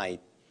final slide,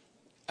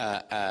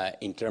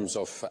 in terms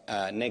of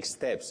next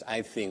steps,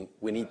 I think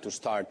we need to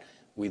start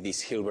with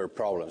these Hilbert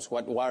problems.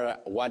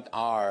 What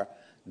are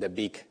the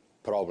big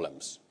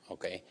problems,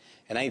 okay?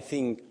 And I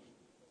think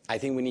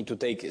we need to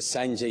take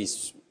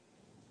Sanjay's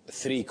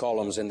 3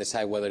 columns and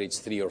decide whether it's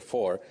 3 or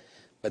 4.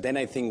 But then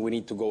I think we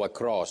need to go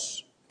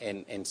across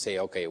and say,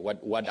 okay,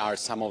 what are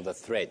some of the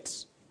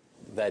threats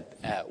that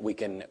we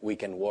can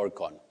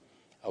work on,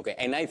 okay?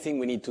 And I think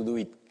we need to do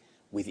it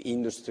with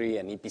industry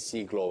and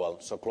EPC global,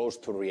 so close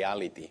to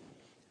reality,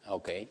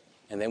 okay?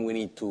 And then we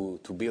need to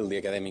build the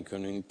academic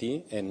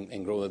community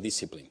and grow the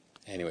discipline.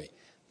 Anyway,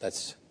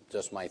 that's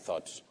just my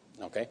thoughts,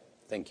 okay?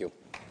 Thank you.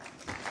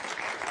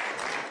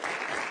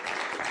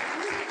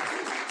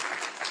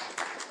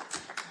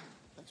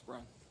 Thanks,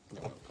 Brian.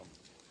 You're welcome.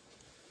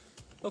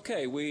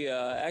 Okay, we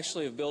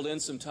actually have built in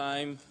some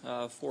time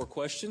for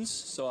questions,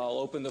 so I'll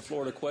open the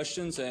floor to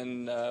questions,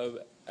 and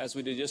as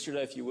we did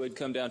yesterday, if you would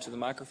come down to the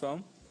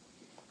microphone.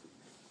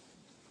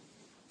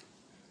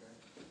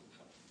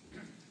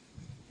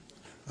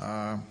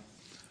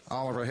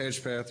 Oliver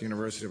Hedgepeth,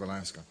 University of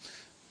Alaska.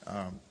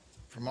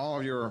 From all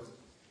of your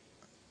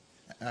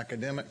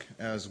academic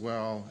as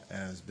well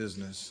as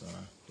business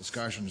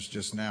discussions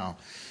just now,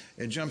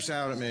 it jumps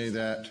out at me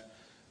that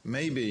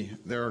maybe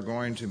there are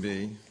going to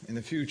be, in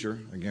the future,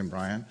 again,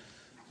 Brian,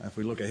 if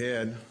we look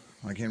ahead,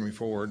 like Henry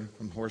Ford,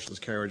 from horseless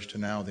carriage to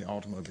now the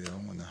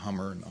automobile and the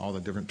Hummer and all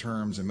the different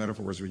terms and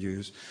metaphors we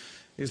use,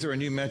 is there a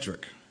new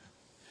metric?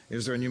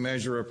 Is there a new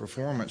measure of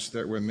performance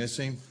that we're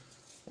missing?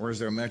 Or is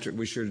there a metric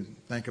we should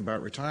think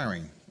about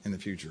retiring in the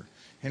future?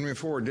 Henry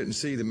Ford didn't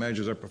see the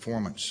measures of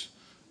performance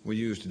we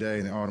use today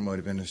in the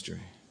automotive industry.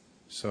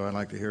 So I'd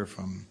like to hear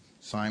from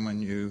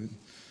Simon, you,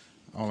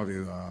 all of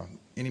you,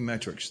 any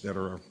metrics that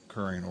are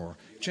occurring or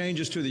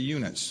changes to the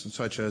units,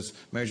 such as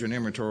measuring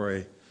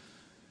inventory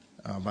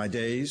by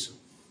days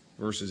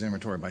versus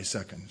inventory by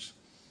seconds.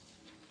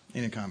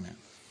 Any comment?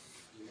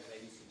 Do you have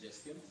any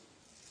suggestions?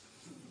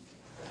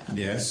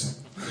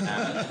 Yes.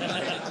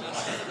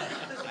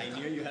 I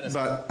knew you had a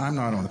But I'm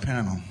not on the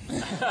panel.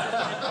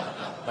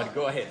 But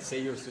go ahead,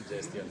 say your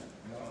suggestion.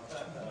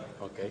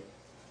 Okay.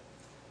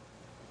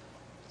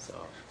 So,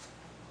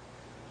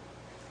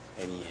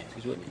 any?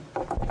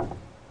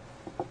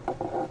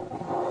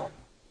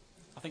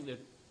 I think that,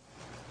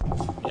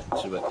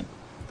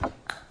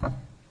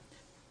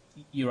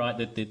 you're right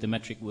that the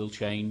metric will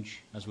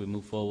change as we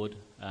move forward.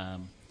 I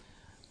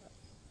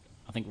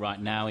think right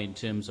now, in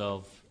terms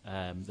of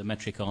the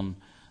metric on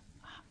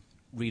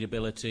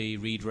readability,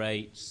 read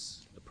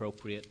rates,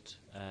 appropriate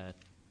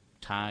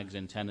tags,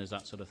 antennas,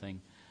 that sort of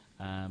thing,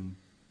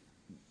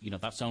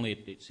 that's only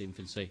its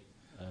infancy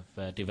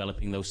of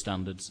developing those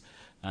standards.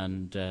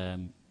 And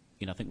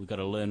I think we've got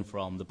to learn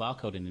from the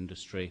barcoding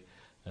industry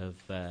of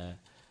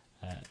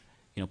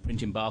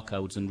printing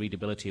barcodes and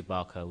readability of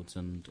barcodes,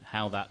 and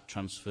how that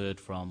transferred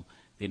from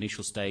the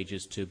initial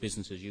stages to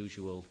business as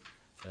usual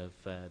of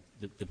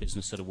the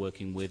business sort of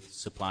working with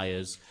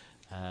suppliers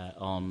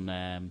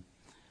on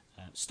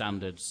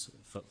standards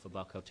for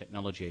barcode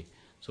technology.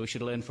 So we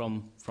should learn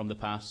from the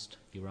past.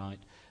 You're right.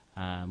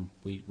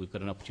 We've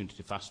got an opportunity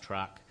to fast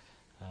track,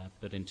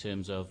 but in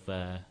terms of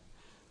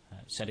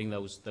setting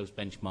those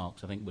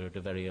benchmarks, I think we're at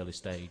a very early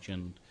stage.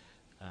 And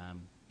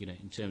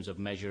in terms of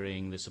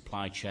measuring the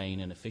supply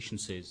chain and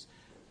efficiencies,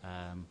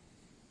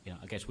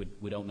 I guess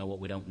we don't know what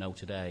we don't know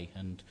today,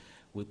 and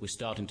we're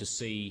starting to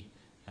see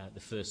the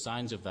first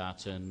signs of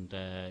that. And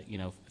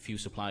a few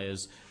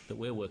suppliers that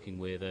we're working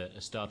with are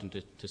starting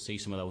to see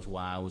some of those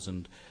wows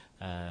and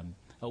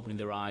opening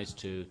their eyes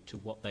to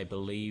what they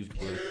believed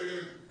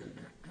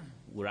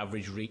were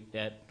average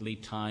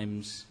lead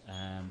times,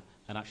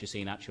 and actually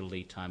seeing actual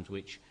lead times,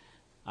 which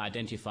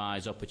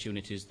identifies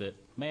opportunities that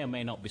may or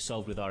may not be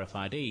solved with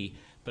RFID,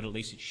 but at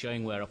least it's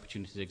showing where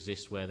opportunities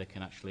exist where they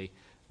can actually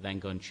then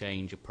go and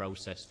change a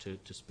process to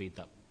speed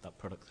that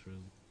product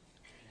through.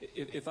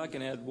 If I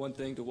can add one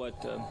thing to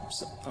what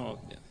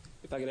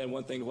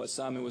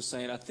Simon was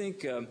saying, I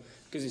think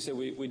because he said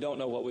we don't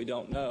know what we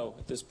don't know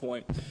at this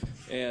point,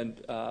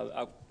 and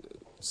I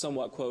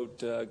somewhat quote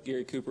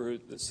Gary Cooper,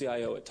 the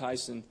CIO at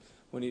Tyson,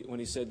 when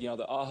he said,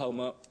 the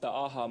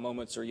aha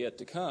moments are yet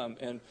to come.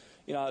 And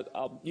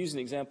I'll use an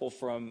example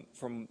from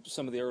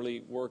some of the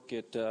early work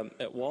at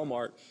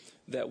Walmart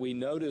that we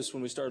noticed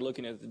when we started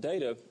looking at the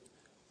data,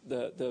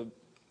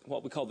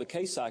 what we call the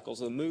case cycles,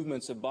 the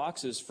movements of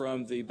boxes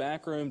from the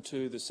back room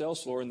to the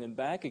sales floor and then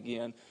back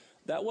again.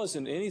 That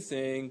wasn't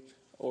anything,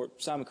 or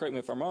Simon, correct me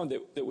if I'm wrong,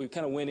 that we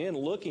kind of went in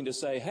looking to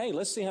say, hey,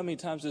 let's see how many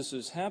times this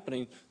is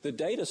happening. The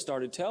data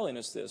started telling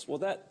us this. Well,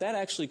 that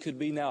actually could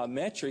be now a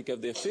metric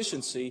of the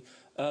efficiency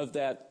of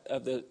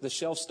the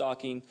shelf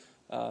stocking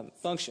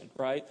function,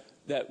 right?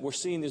 That we're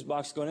seeing these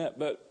boxes going up.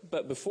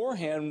 But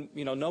beforehand,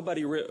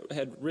 nobody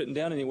had written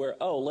down anywhere,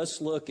 oh,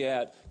 let's look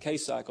at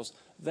case cycles.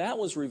 That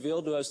was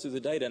revealed to us through the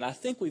data, and I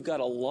think we've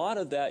got a lot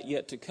of that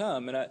yet to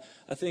come. And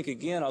I think,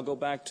 again, I'll go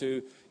back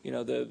to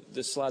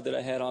the slide that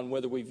I had on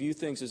whether we view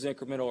things as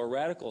incremental or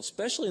radical,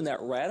 especially in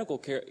that radical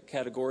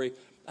category.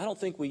 I don't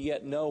think we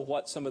yet know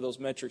what some of those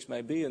metrics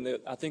may be, and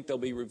I think they'll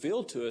be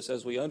revealed to us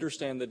as we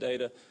understand the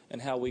data and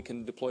how we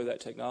can deploy that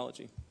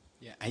technology.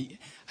 Yeah, I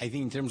think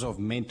in terms of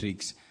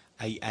metrics,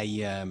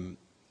 I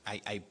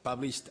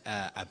published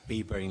a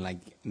paper in like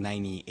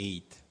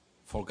 '98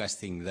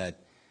 forecasting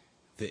that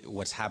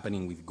what's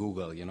happening with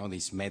Google,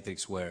 these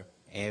metrics where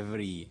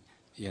every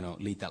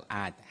little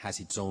ad has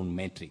its own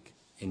metric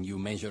and you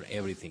measure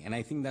everything. And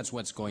I think that's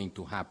what's going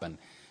to happen.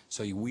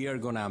 So we are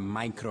going to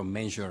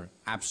micro-measure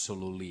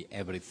absolutely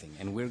everything.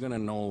 And we're going to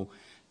know,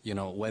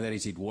 whether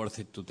is it worth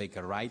it to take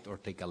a right or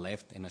take a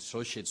left. And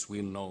associates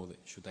will know, that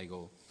should I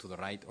go to the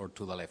right or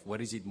to the left?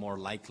 Where is it more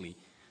likely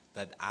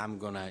that I'm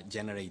going to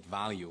generate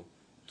value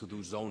to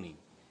do zoning?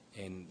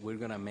 And we're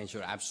going to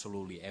measure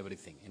absolutely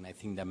everything. And I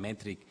think the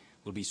metric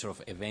will be sort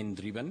of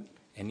event-driven.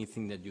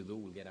 Anything that you do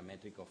will get a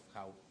metric of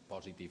how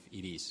positive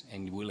it is.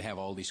 And we'll have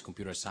all these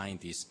computer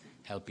scientists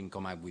helping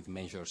come up with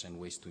measures and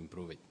ways to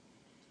improve it.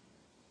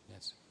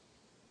 Yes.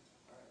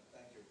 All right,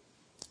 thank you.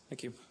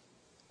 Thank you.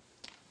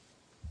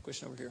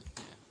 Question over here.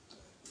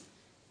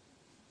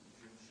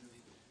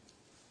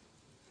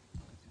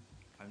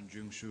 I'm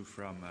Jung Shu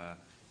from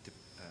the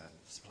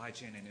Supply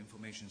Chain and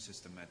Information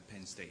System at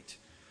Penn State.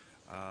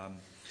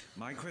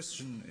 My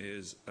question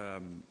is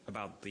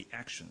about the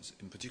actions,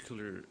 in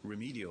particular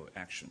remedial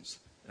actions.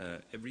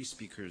 Every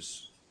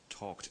speaker's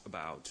talked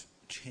about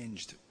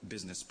changed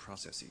business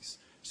processes.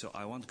 So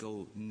I want to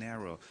go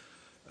narrow.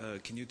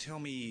 Can you tell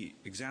me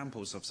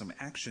examples of some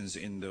actions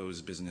in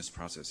those business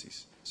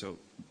processes? So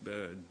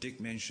Dick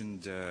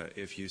mentioned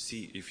if you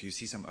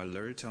see some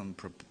alert on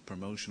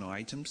promotional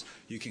items,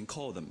 you can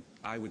call them.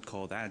 I would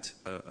call that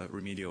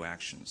remedial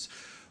actions.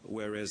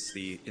 Whereas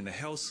in the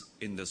health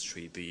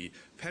industry, the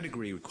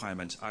pedigree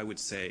requirement, I would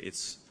say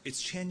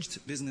it's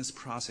changed business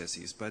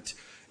processes, but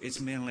it's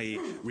mainly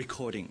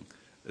recording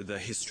the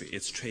history.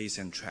 It's trace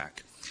and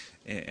track.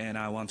 And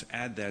I want to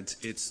add that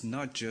it's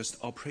not just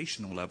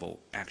operational level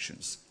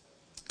actions,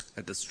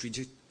 at the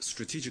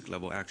strategic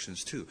level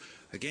actions too.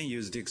 Again,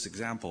 use Dick's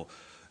example.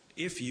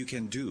 If you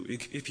can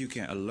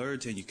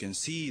alert and you can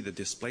see the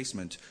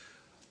displacement,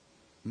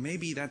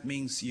 maybe that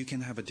means you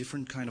can have a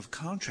different kind of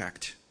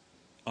contract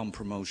on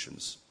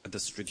promotions at the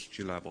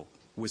strategic level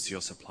with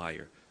your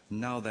supplier.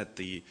 Now that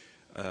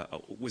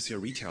with your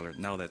retailer,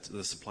 now that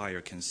the supplier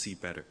can see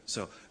better.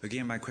 So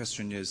again, my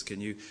question is,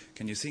 can you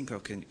think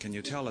of, can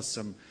you tell us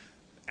some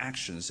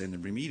actions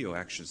and remedial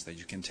actions that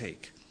you can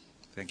take?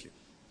 Thank you.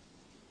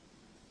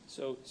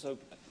 So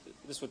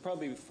this would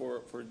probably be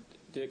for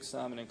Dick,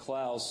 Simon, and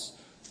Klaus.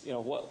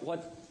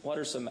 What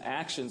are some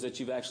actions that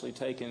you've actually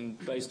taken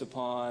based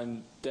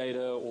upon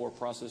data or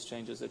process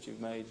changes that you've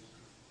made?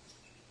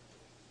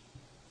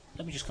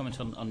 Let me just comment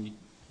on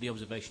the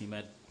observation you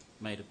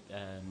made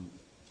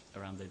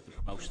around the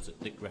promotions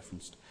that Dick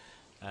referenced.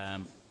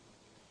 In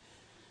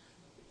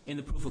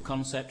the proof of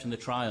concept and the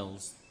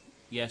trials,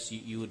 yes,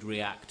 you would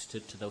react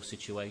to those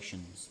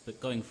situations. But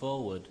going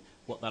forward,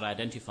 what that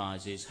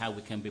identifies is how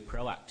we can be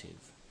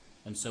proactive.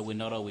 And so we're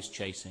not always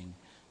chasing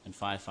and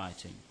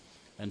firefighting.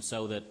 And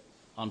so that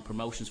on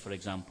promotions, for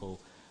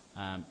example,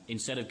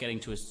 instead of getting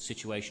to a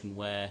situation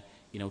where,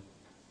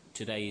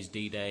 today is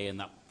D-Day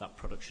and that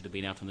product should have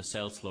been out on the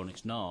sales floor and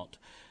it's not,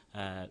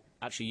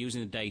 actually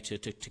using the data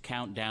to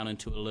count down and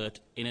to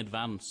alert in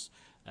advance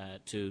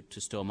to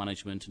store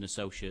management and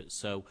associates.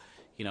 So,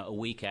 a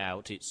week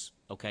out, it's,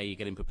 okay, you're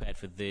getting prepared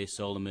for this,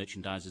 all the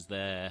merchandise is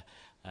there,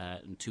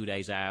 and 2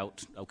 days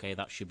out, okay,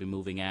 that should be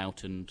moving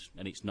out, and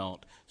it's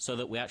not. So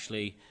that we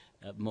actually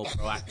more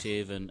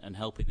proactive and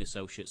helping the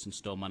associates and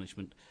store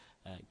management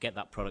get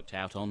that product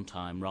out on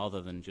time rather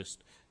than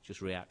just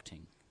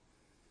reacting.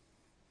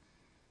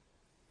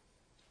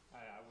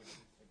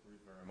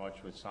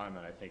 Much with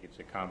Simon. I think it's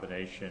a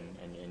combination,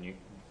 and you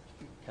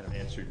kind of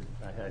answered,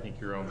 I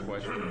think, your own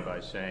question by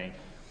saying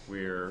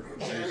we're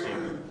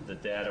using the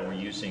data, we're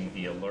using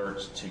the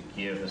alerts to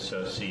give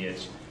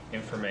associates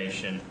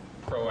information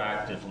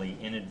proactively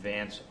in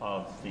advance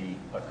of the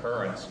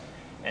occurrence,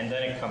 and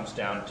then it comes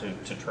down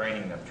to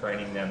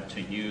training them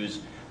to use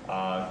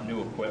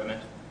new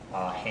equipment,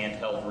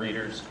 handheld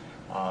readers,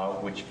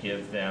 which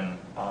give them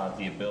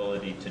the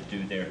ability to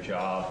do their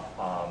job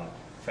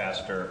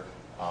faster,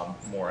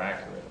 more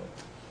accurately.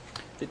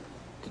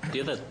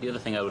 The other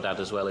thing I would add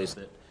as well is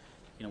that,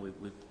 you know,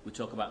 we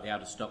talk about the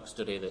out-of-stock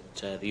study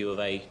that the U of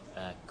A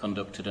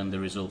conducted and the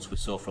results we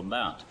saw from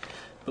that.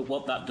 But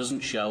what that doesn't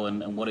show,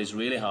 and what is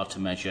really hard to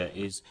measure,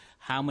 is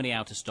how many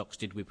out-of-stocks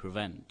did we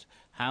prevent?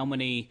 How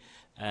many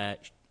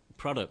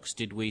products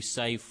did we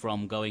save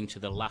from going to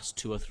the last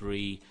 2 or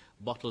 3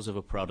 bottles of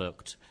a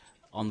product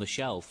on the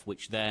shelf,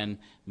 which then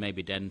may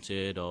be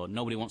dented, or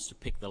nobody wants to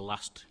pick the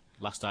last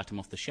item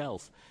off the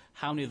shelf?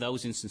 How many of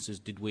those instances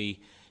did we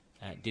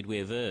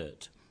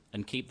avert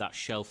and keep that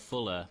shelf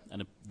fuller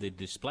and the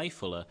display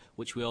fuller,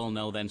 which we all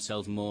know then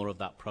sells more of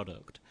that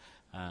product?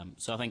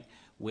 So I think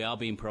we are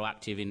being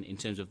proactive in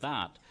terms of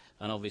that,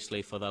 and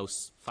obviously for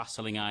those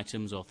fast-selling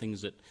items or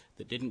things that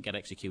didn't get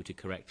executed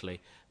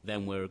correctly,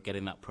 then we're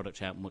getting that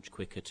product out much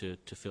quicker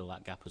to fill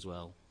that gap as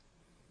well.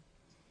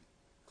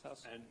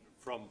 Claus? And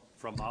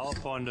from our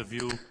point of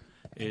view,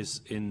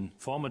 is in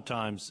former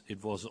times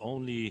it was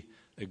only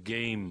a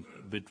game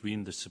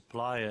between the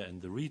supplier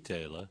and the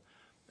retailer,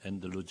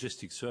 and the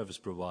logistics service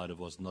provider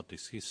was not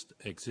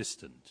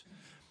existent.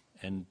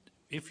 And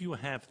if you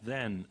have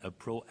then a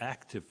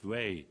proactive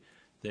way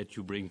that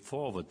you bring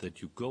forward,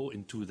 that you go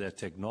into that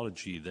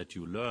technology, that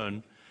you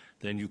learn,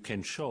 then you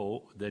can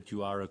show that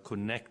you are a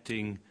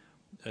connecting,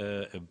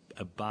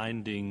 a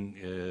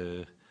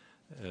binding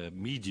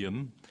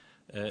medium,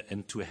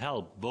 and to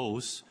help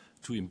both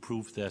to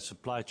improve their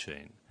supply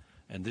chain.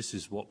 And this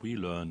is what we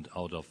learned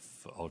out of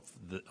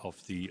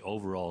the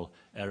overall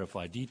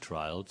RFID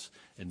trials.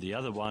 And the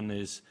other one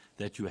is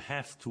that you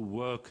have to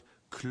work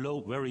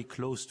very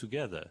close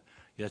together,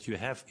 that you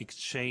have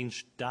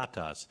exchanged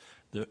data.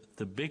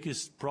 The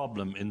biggest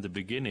problem in the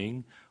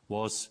beginning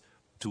was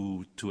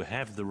to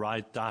have the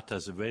right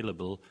data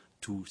available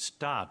to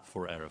start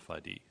for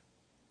RFID.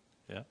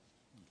 Yeah?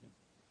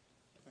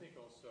 I think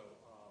also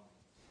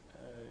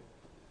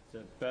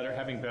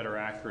having better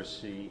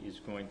accuracy is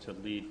going to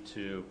lead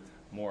to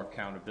more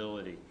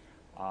accountability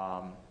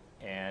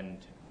and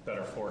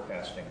better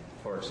forecasting.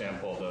 For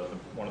example,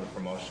 one of the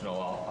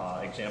promotional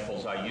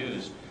examples I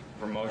used,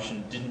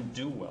 promotion didn't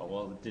do well.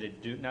 Well, did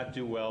it not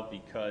do well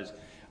because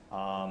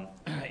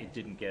it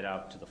didn't get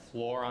out to the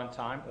floor on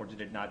time, or did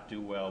it not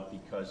do well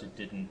because it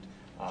didn't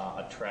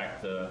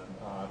attract the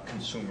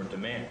consumer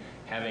demand?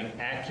 Having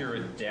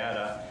accurate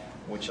data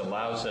which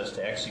allows us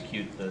to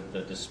execute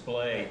the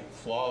display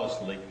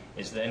flawlessly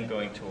is then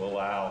going to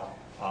allow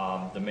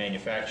the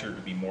manufacturer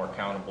to be more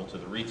accountable to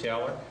the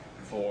retailer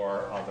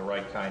for the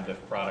right kind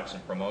of products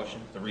and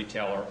promotion, the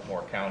retailer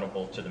more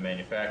accountable to the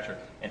manufacturer,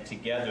 and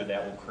together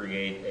that will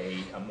create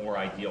a more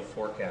ideal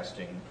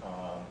forecasting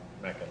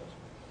mechanism.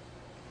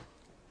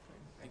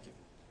 Thank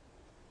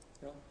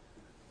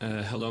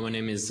you. Hello, my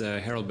name is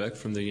Harold Beck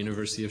from the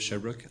University of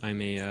Sherbrooke.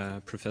 I'm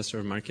a professor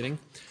of marketing.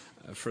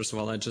 First of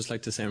all, I'd just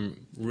like to say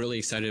I'm really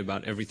excited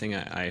about everything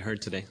I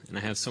heard today, and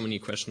I have so many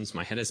questions.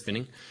 My head is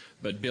spinning.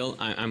 But Bill,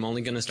 I'm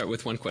only going to start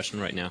with one question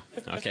right now.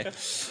 Okay.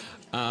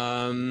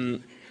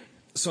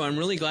 So I'm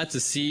really glad to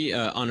see,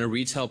 on a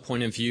retail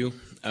point of view,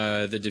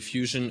 the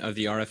diffusion of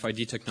the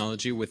RFID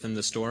technology within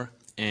the store,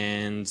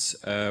 and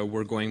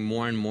we're going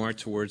more and more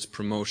towards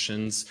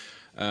promotions,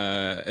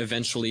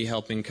 eventually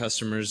helping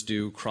customers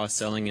do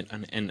cross-selling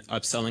and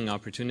upselling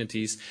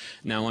opportunities.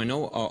 Now, I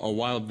know a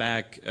while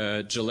back,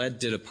 Gillette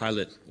did a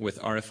pilot with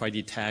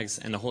RFID tags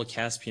and the whole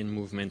Caspian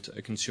movement,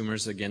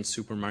 Consumers Against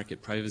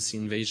Supermarket Privacy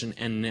Invasion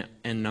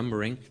and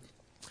Numbering.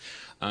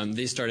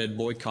 They started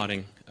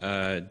boycotting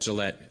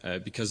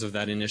Gillette because of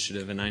that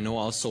initiative, and I know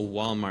also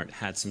Walmart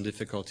had some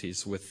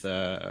difficulties with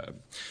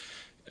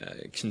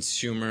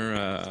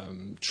consumer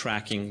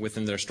tracking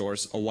within their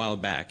stores a while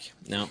back.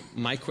 Now,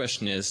 my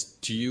question is,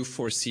 do you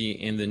foresee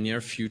in the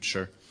near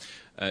future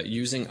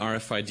using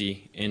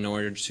RFID in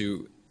order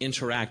to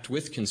interact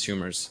with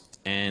consumers?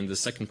 And the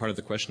second part of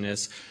the question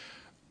is,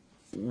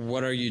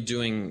 what are you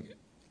doing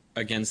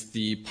against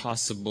the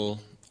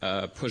possible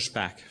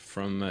pushback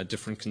from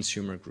different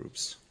consumer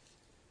groups?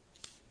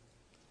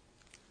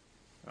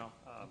 Well,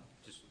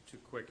 just 2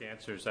 quick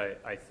answers.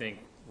 I think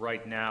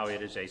right now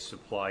it is a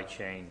supply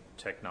chain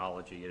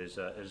technology. It is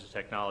a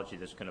technology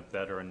that's going to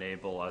better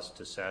enable us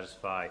to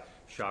satisfy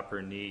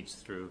shopper needs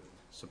through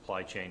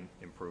supply chain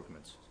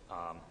improvements.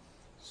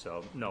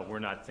 So no, we're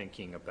not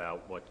thinking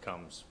about what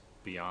comes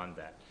beyond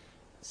that.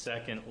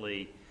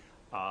 Secondly,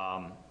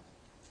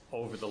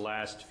 over the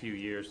last few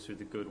years, through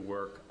the good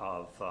work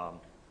of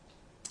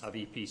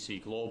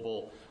EPC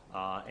Global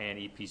and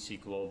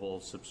EPC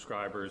Global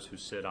subscribers who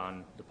sit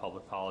on the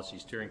Public Policy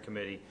Steering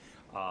Committee,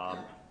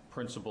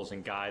 principles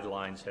and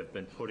guidelines have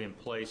been put in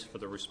place for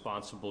the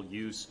responsible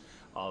use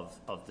of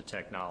the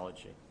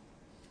technology.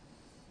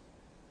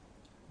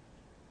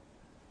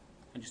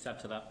 And just add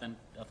to that then,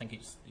 I think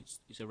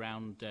it's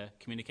around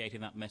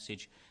communicating that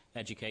message,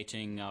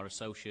 educating our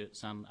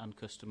associates and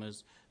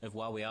customers of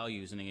why we are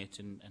using it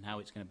and how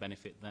it's going to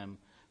benefit them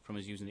from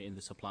us using it in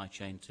the supply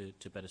chain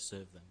to better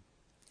serve them.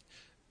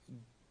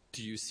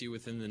 Do you see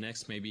within the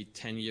next maybe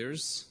 10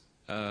 years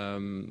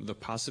the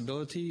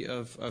possibility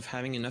of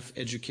having enough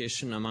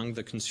education among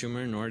the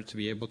consumer in order to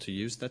be able to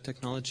use that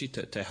technology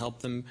to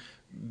help them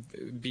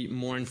be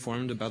more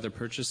informed about their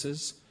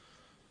purchases?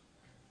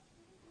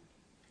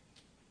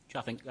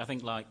 I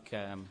think like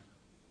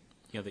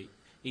the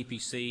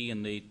EPC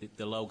and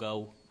the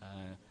logo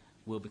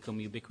will become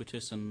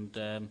ubiquitous,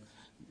 and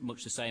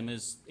much the same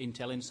as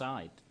Intel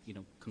Inside.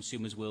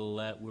 Consumers will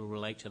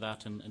relate to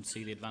that and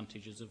see the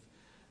advantages of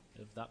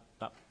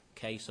that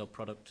case or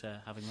product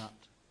having that.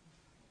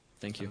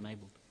 Thank you.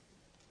 Enabled.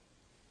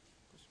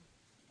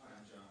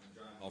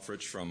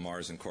 Alfrich from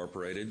Mars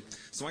Incorporated.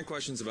 So my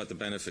question's about the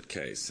benefit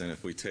case, and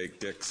if we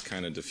take Dick's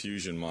kind of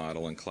diffusion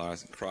model and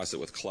cross it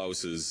with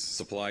Claus's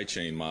supply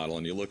chain model,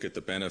 and you look at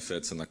the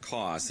benefits and the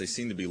costs, they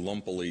seem to be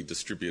lumpily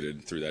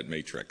distributed through that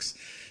matrix.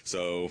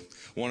 So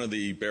one of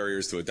the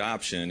barriers to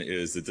adoption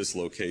is the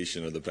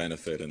dislocation of the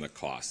benefit and the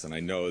cost, and I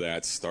know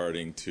that's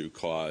starting to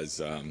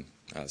cause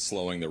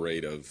slowing the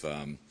rate of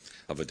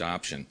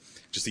adoption.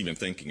 Just even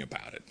thinking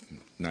about it,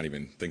 not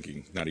even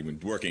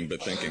working,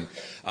 but thinking.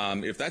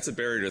 If that's a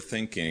barrier to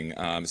thinking,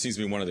 it seems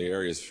to be one of the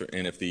areas,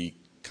 and if the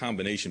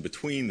combination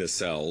between the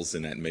cells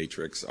in that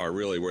matrix are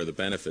really where the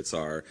benefits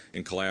are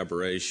in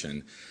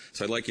collaboration.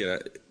 So I'd like you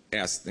to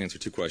answer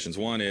two questions.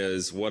 One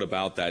is, what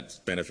about that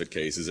benefit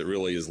case? Is it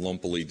really as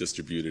lumpily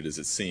distributed as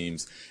it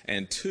seems?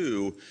 And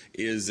two,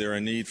 is there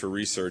a need for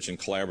research and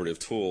collaborative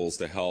tools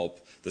to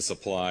help the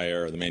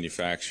supplier, the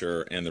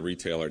manufacturer, and the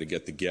retailer to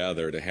get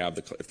together to have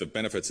if the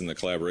benefits in the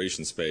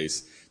collaboration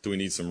space, do we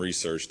need some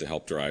research to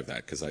help drive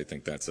that? Because I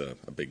think that's a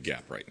big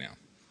gap right now.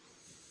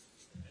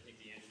 I think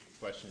the answer to your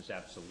question is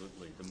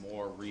absolutely. The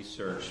more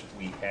research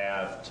we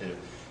have to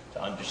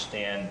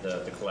understand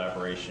the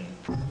collaboration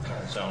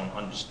zone,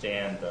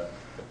 understand the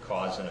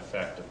cause and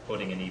effect of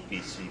putting an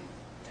EPC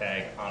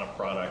tag on a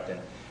product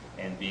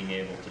and being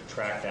able to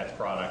track that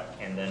product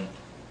and then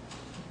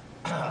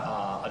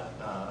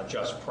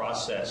adjust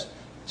process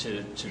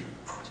to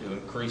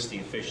increase the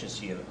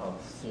efficiency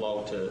of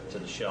flow to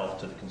the shelf,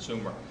 to the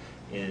consumer,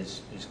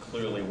 is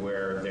clearly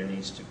where there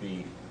needs to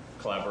be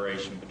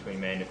collaboration between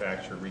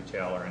manufacturer,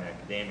 retailer, and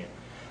academia.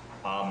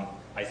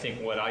 I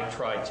think what I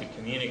tried to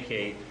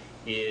communicate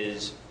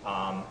is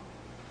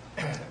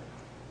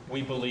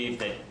we believe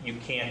that you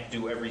can't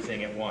do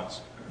everything at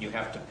once. You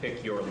have to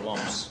pick your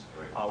lumps.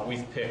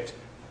 We've picked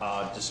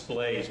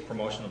displays,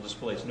 promotional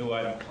displays, new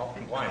item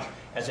compliance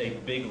as a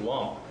big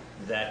lump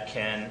that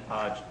can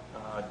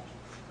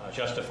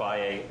justify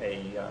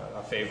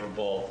a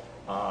favorable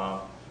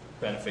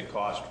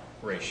benefit-cost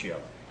ratio.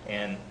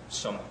 And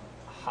some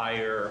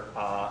higher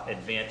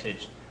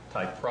advantage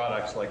type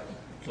products like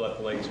Gillette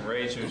blades and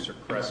razors or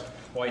Crest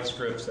white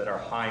strips that are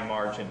high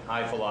margin,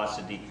 high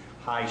velocity,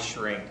 high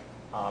shrink,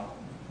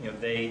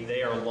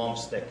 they are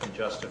lumps that can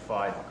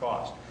justify the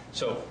cost.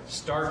 So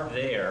start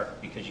there,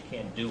 because you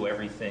can't do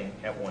everything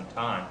at one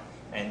time,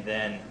 and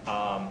then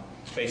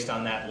based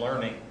on that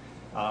learning,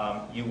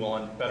 you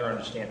will better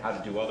understand how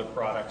to do other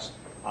products,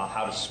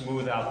 how to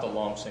smooth out the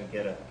lumps and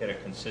get a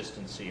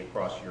consistency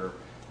across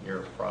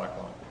your product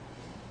line.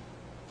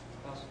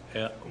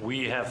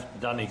 We have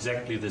done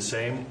exactly the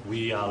same.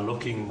 We are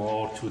looking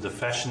more to the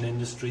fashion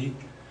industry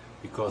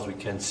because we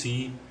can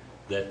see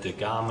that the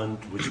garment,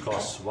 which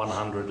costs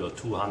 $100 or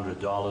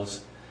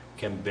 $200,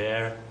 can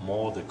bear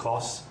more the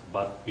cost,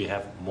 but we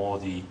have more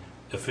the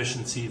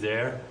efficiency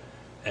there.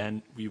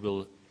 And we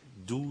will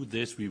do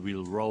this. We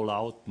will roll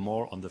out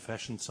more on the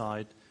fashion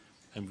side,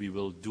 and we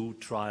will do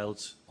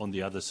trials on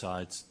the other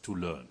sides to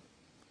learn.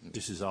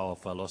 This is our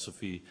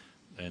philosophy,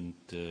 and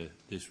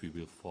this we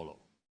will follow.